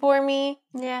nothing for me.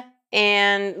 Yeah.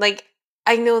 And like,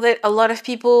 I know that a lot of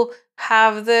people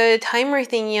have the timer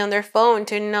thingy on their phone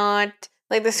to not,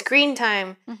 like, the screen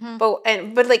time.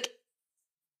 But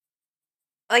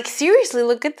like seriously,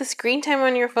 look at the screen time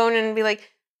on your phone and be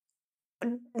like,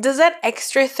 does that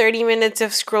extra 30 minutes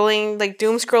of scrolling, like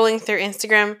doom scrolling through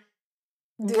Instagram,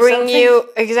 bring you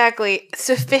exactly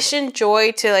sufficient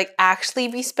joy to like actually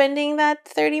be spending that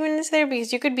 30 minutes there?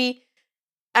 Because you could be,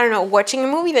 I don't know, watching a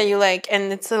movie that you like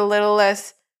and it's a little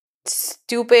less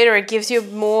stupid, or it gives you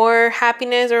more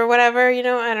happiness or whatever, you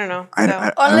know? I don't know.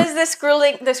 Unless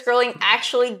the scrolling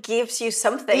actually gives you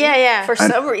something. For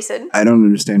some reason. I don't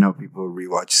understand how people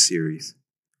rewatch series.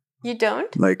 You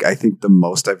don't? Like, I think the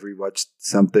most I've rewatched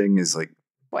something is like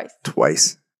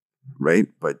twice, right?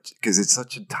 But because it's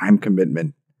such a time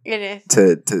commitment. It is.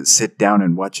 To sit down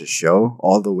and watch a show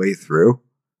all the way through.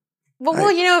 But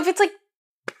well, you know, if it's like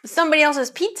somebody else's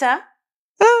pizza.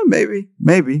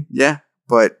 Maybe, yeah.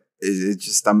 But it's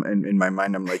just, in my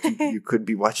mind, I'm like, you could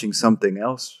be watching something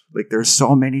else. Like, there's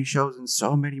so many shows and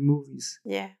so many movies.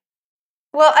 Yeah.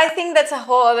 Well, I think that's a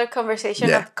whole other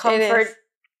conversation of comfort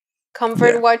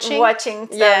watching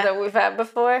stuff that we've had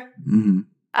before.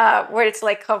 Where it's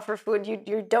like comfort food,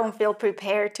 you don't feel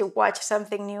prepared to watch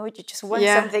something new. You just want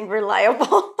something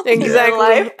reliable.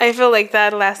 Exactly. I feel like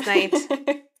that last night.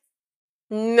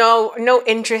 No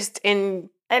interest in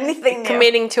anything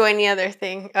committing to any other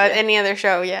thing, any other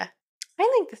show. Yeah,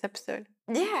 I like this episode.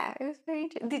 Yeah, it was very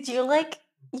interesting. Did you like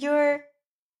your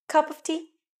cup of tea?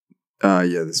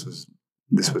 Yeah, this was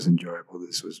enjoyable.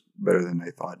 This was better than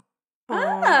I thought.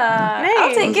 Nice.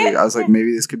 I'll take it. I was like,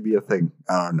 maybe this could be a thing.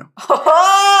 I don't know.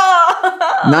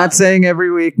 Not saying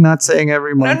every week, not saying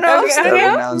every month. Just every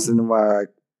now and a while.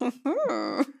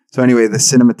 So anyway, the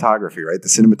cinematography, right? The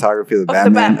cinematography of the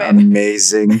Batman,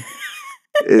 amazing.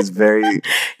 Is very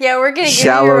we're gonna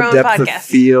shallow give you your own depth podcast. Of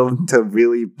field to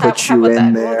really put you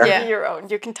in there. We'll give you your own.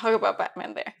 You can talk about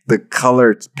Batman there. The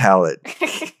color palette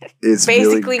is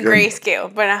basically really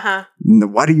grayscale, but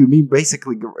What do you mean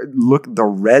basically? Look, the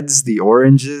reds, the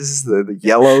oranges, the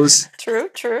yellows. True.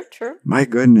 My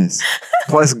goodness.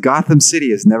 Plus, Gotham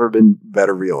City has never been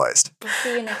better realized. We'll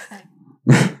see you next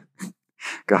time.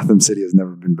 Gotham City has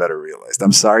never been better realized.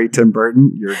 I'm sorry, Tim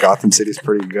Burton. Your Gotham City is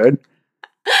pretty good.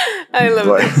 I love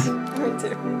this. Me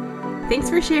too. Thanks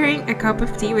for sharing a cup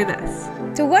of tea with us.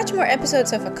 To watch more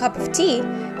episodes of A Cup of Tea,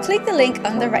 click the link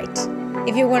on the right.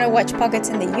 If you want to watch Pockets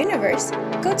in the Universe,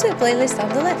 go to the playlist on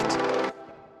the left.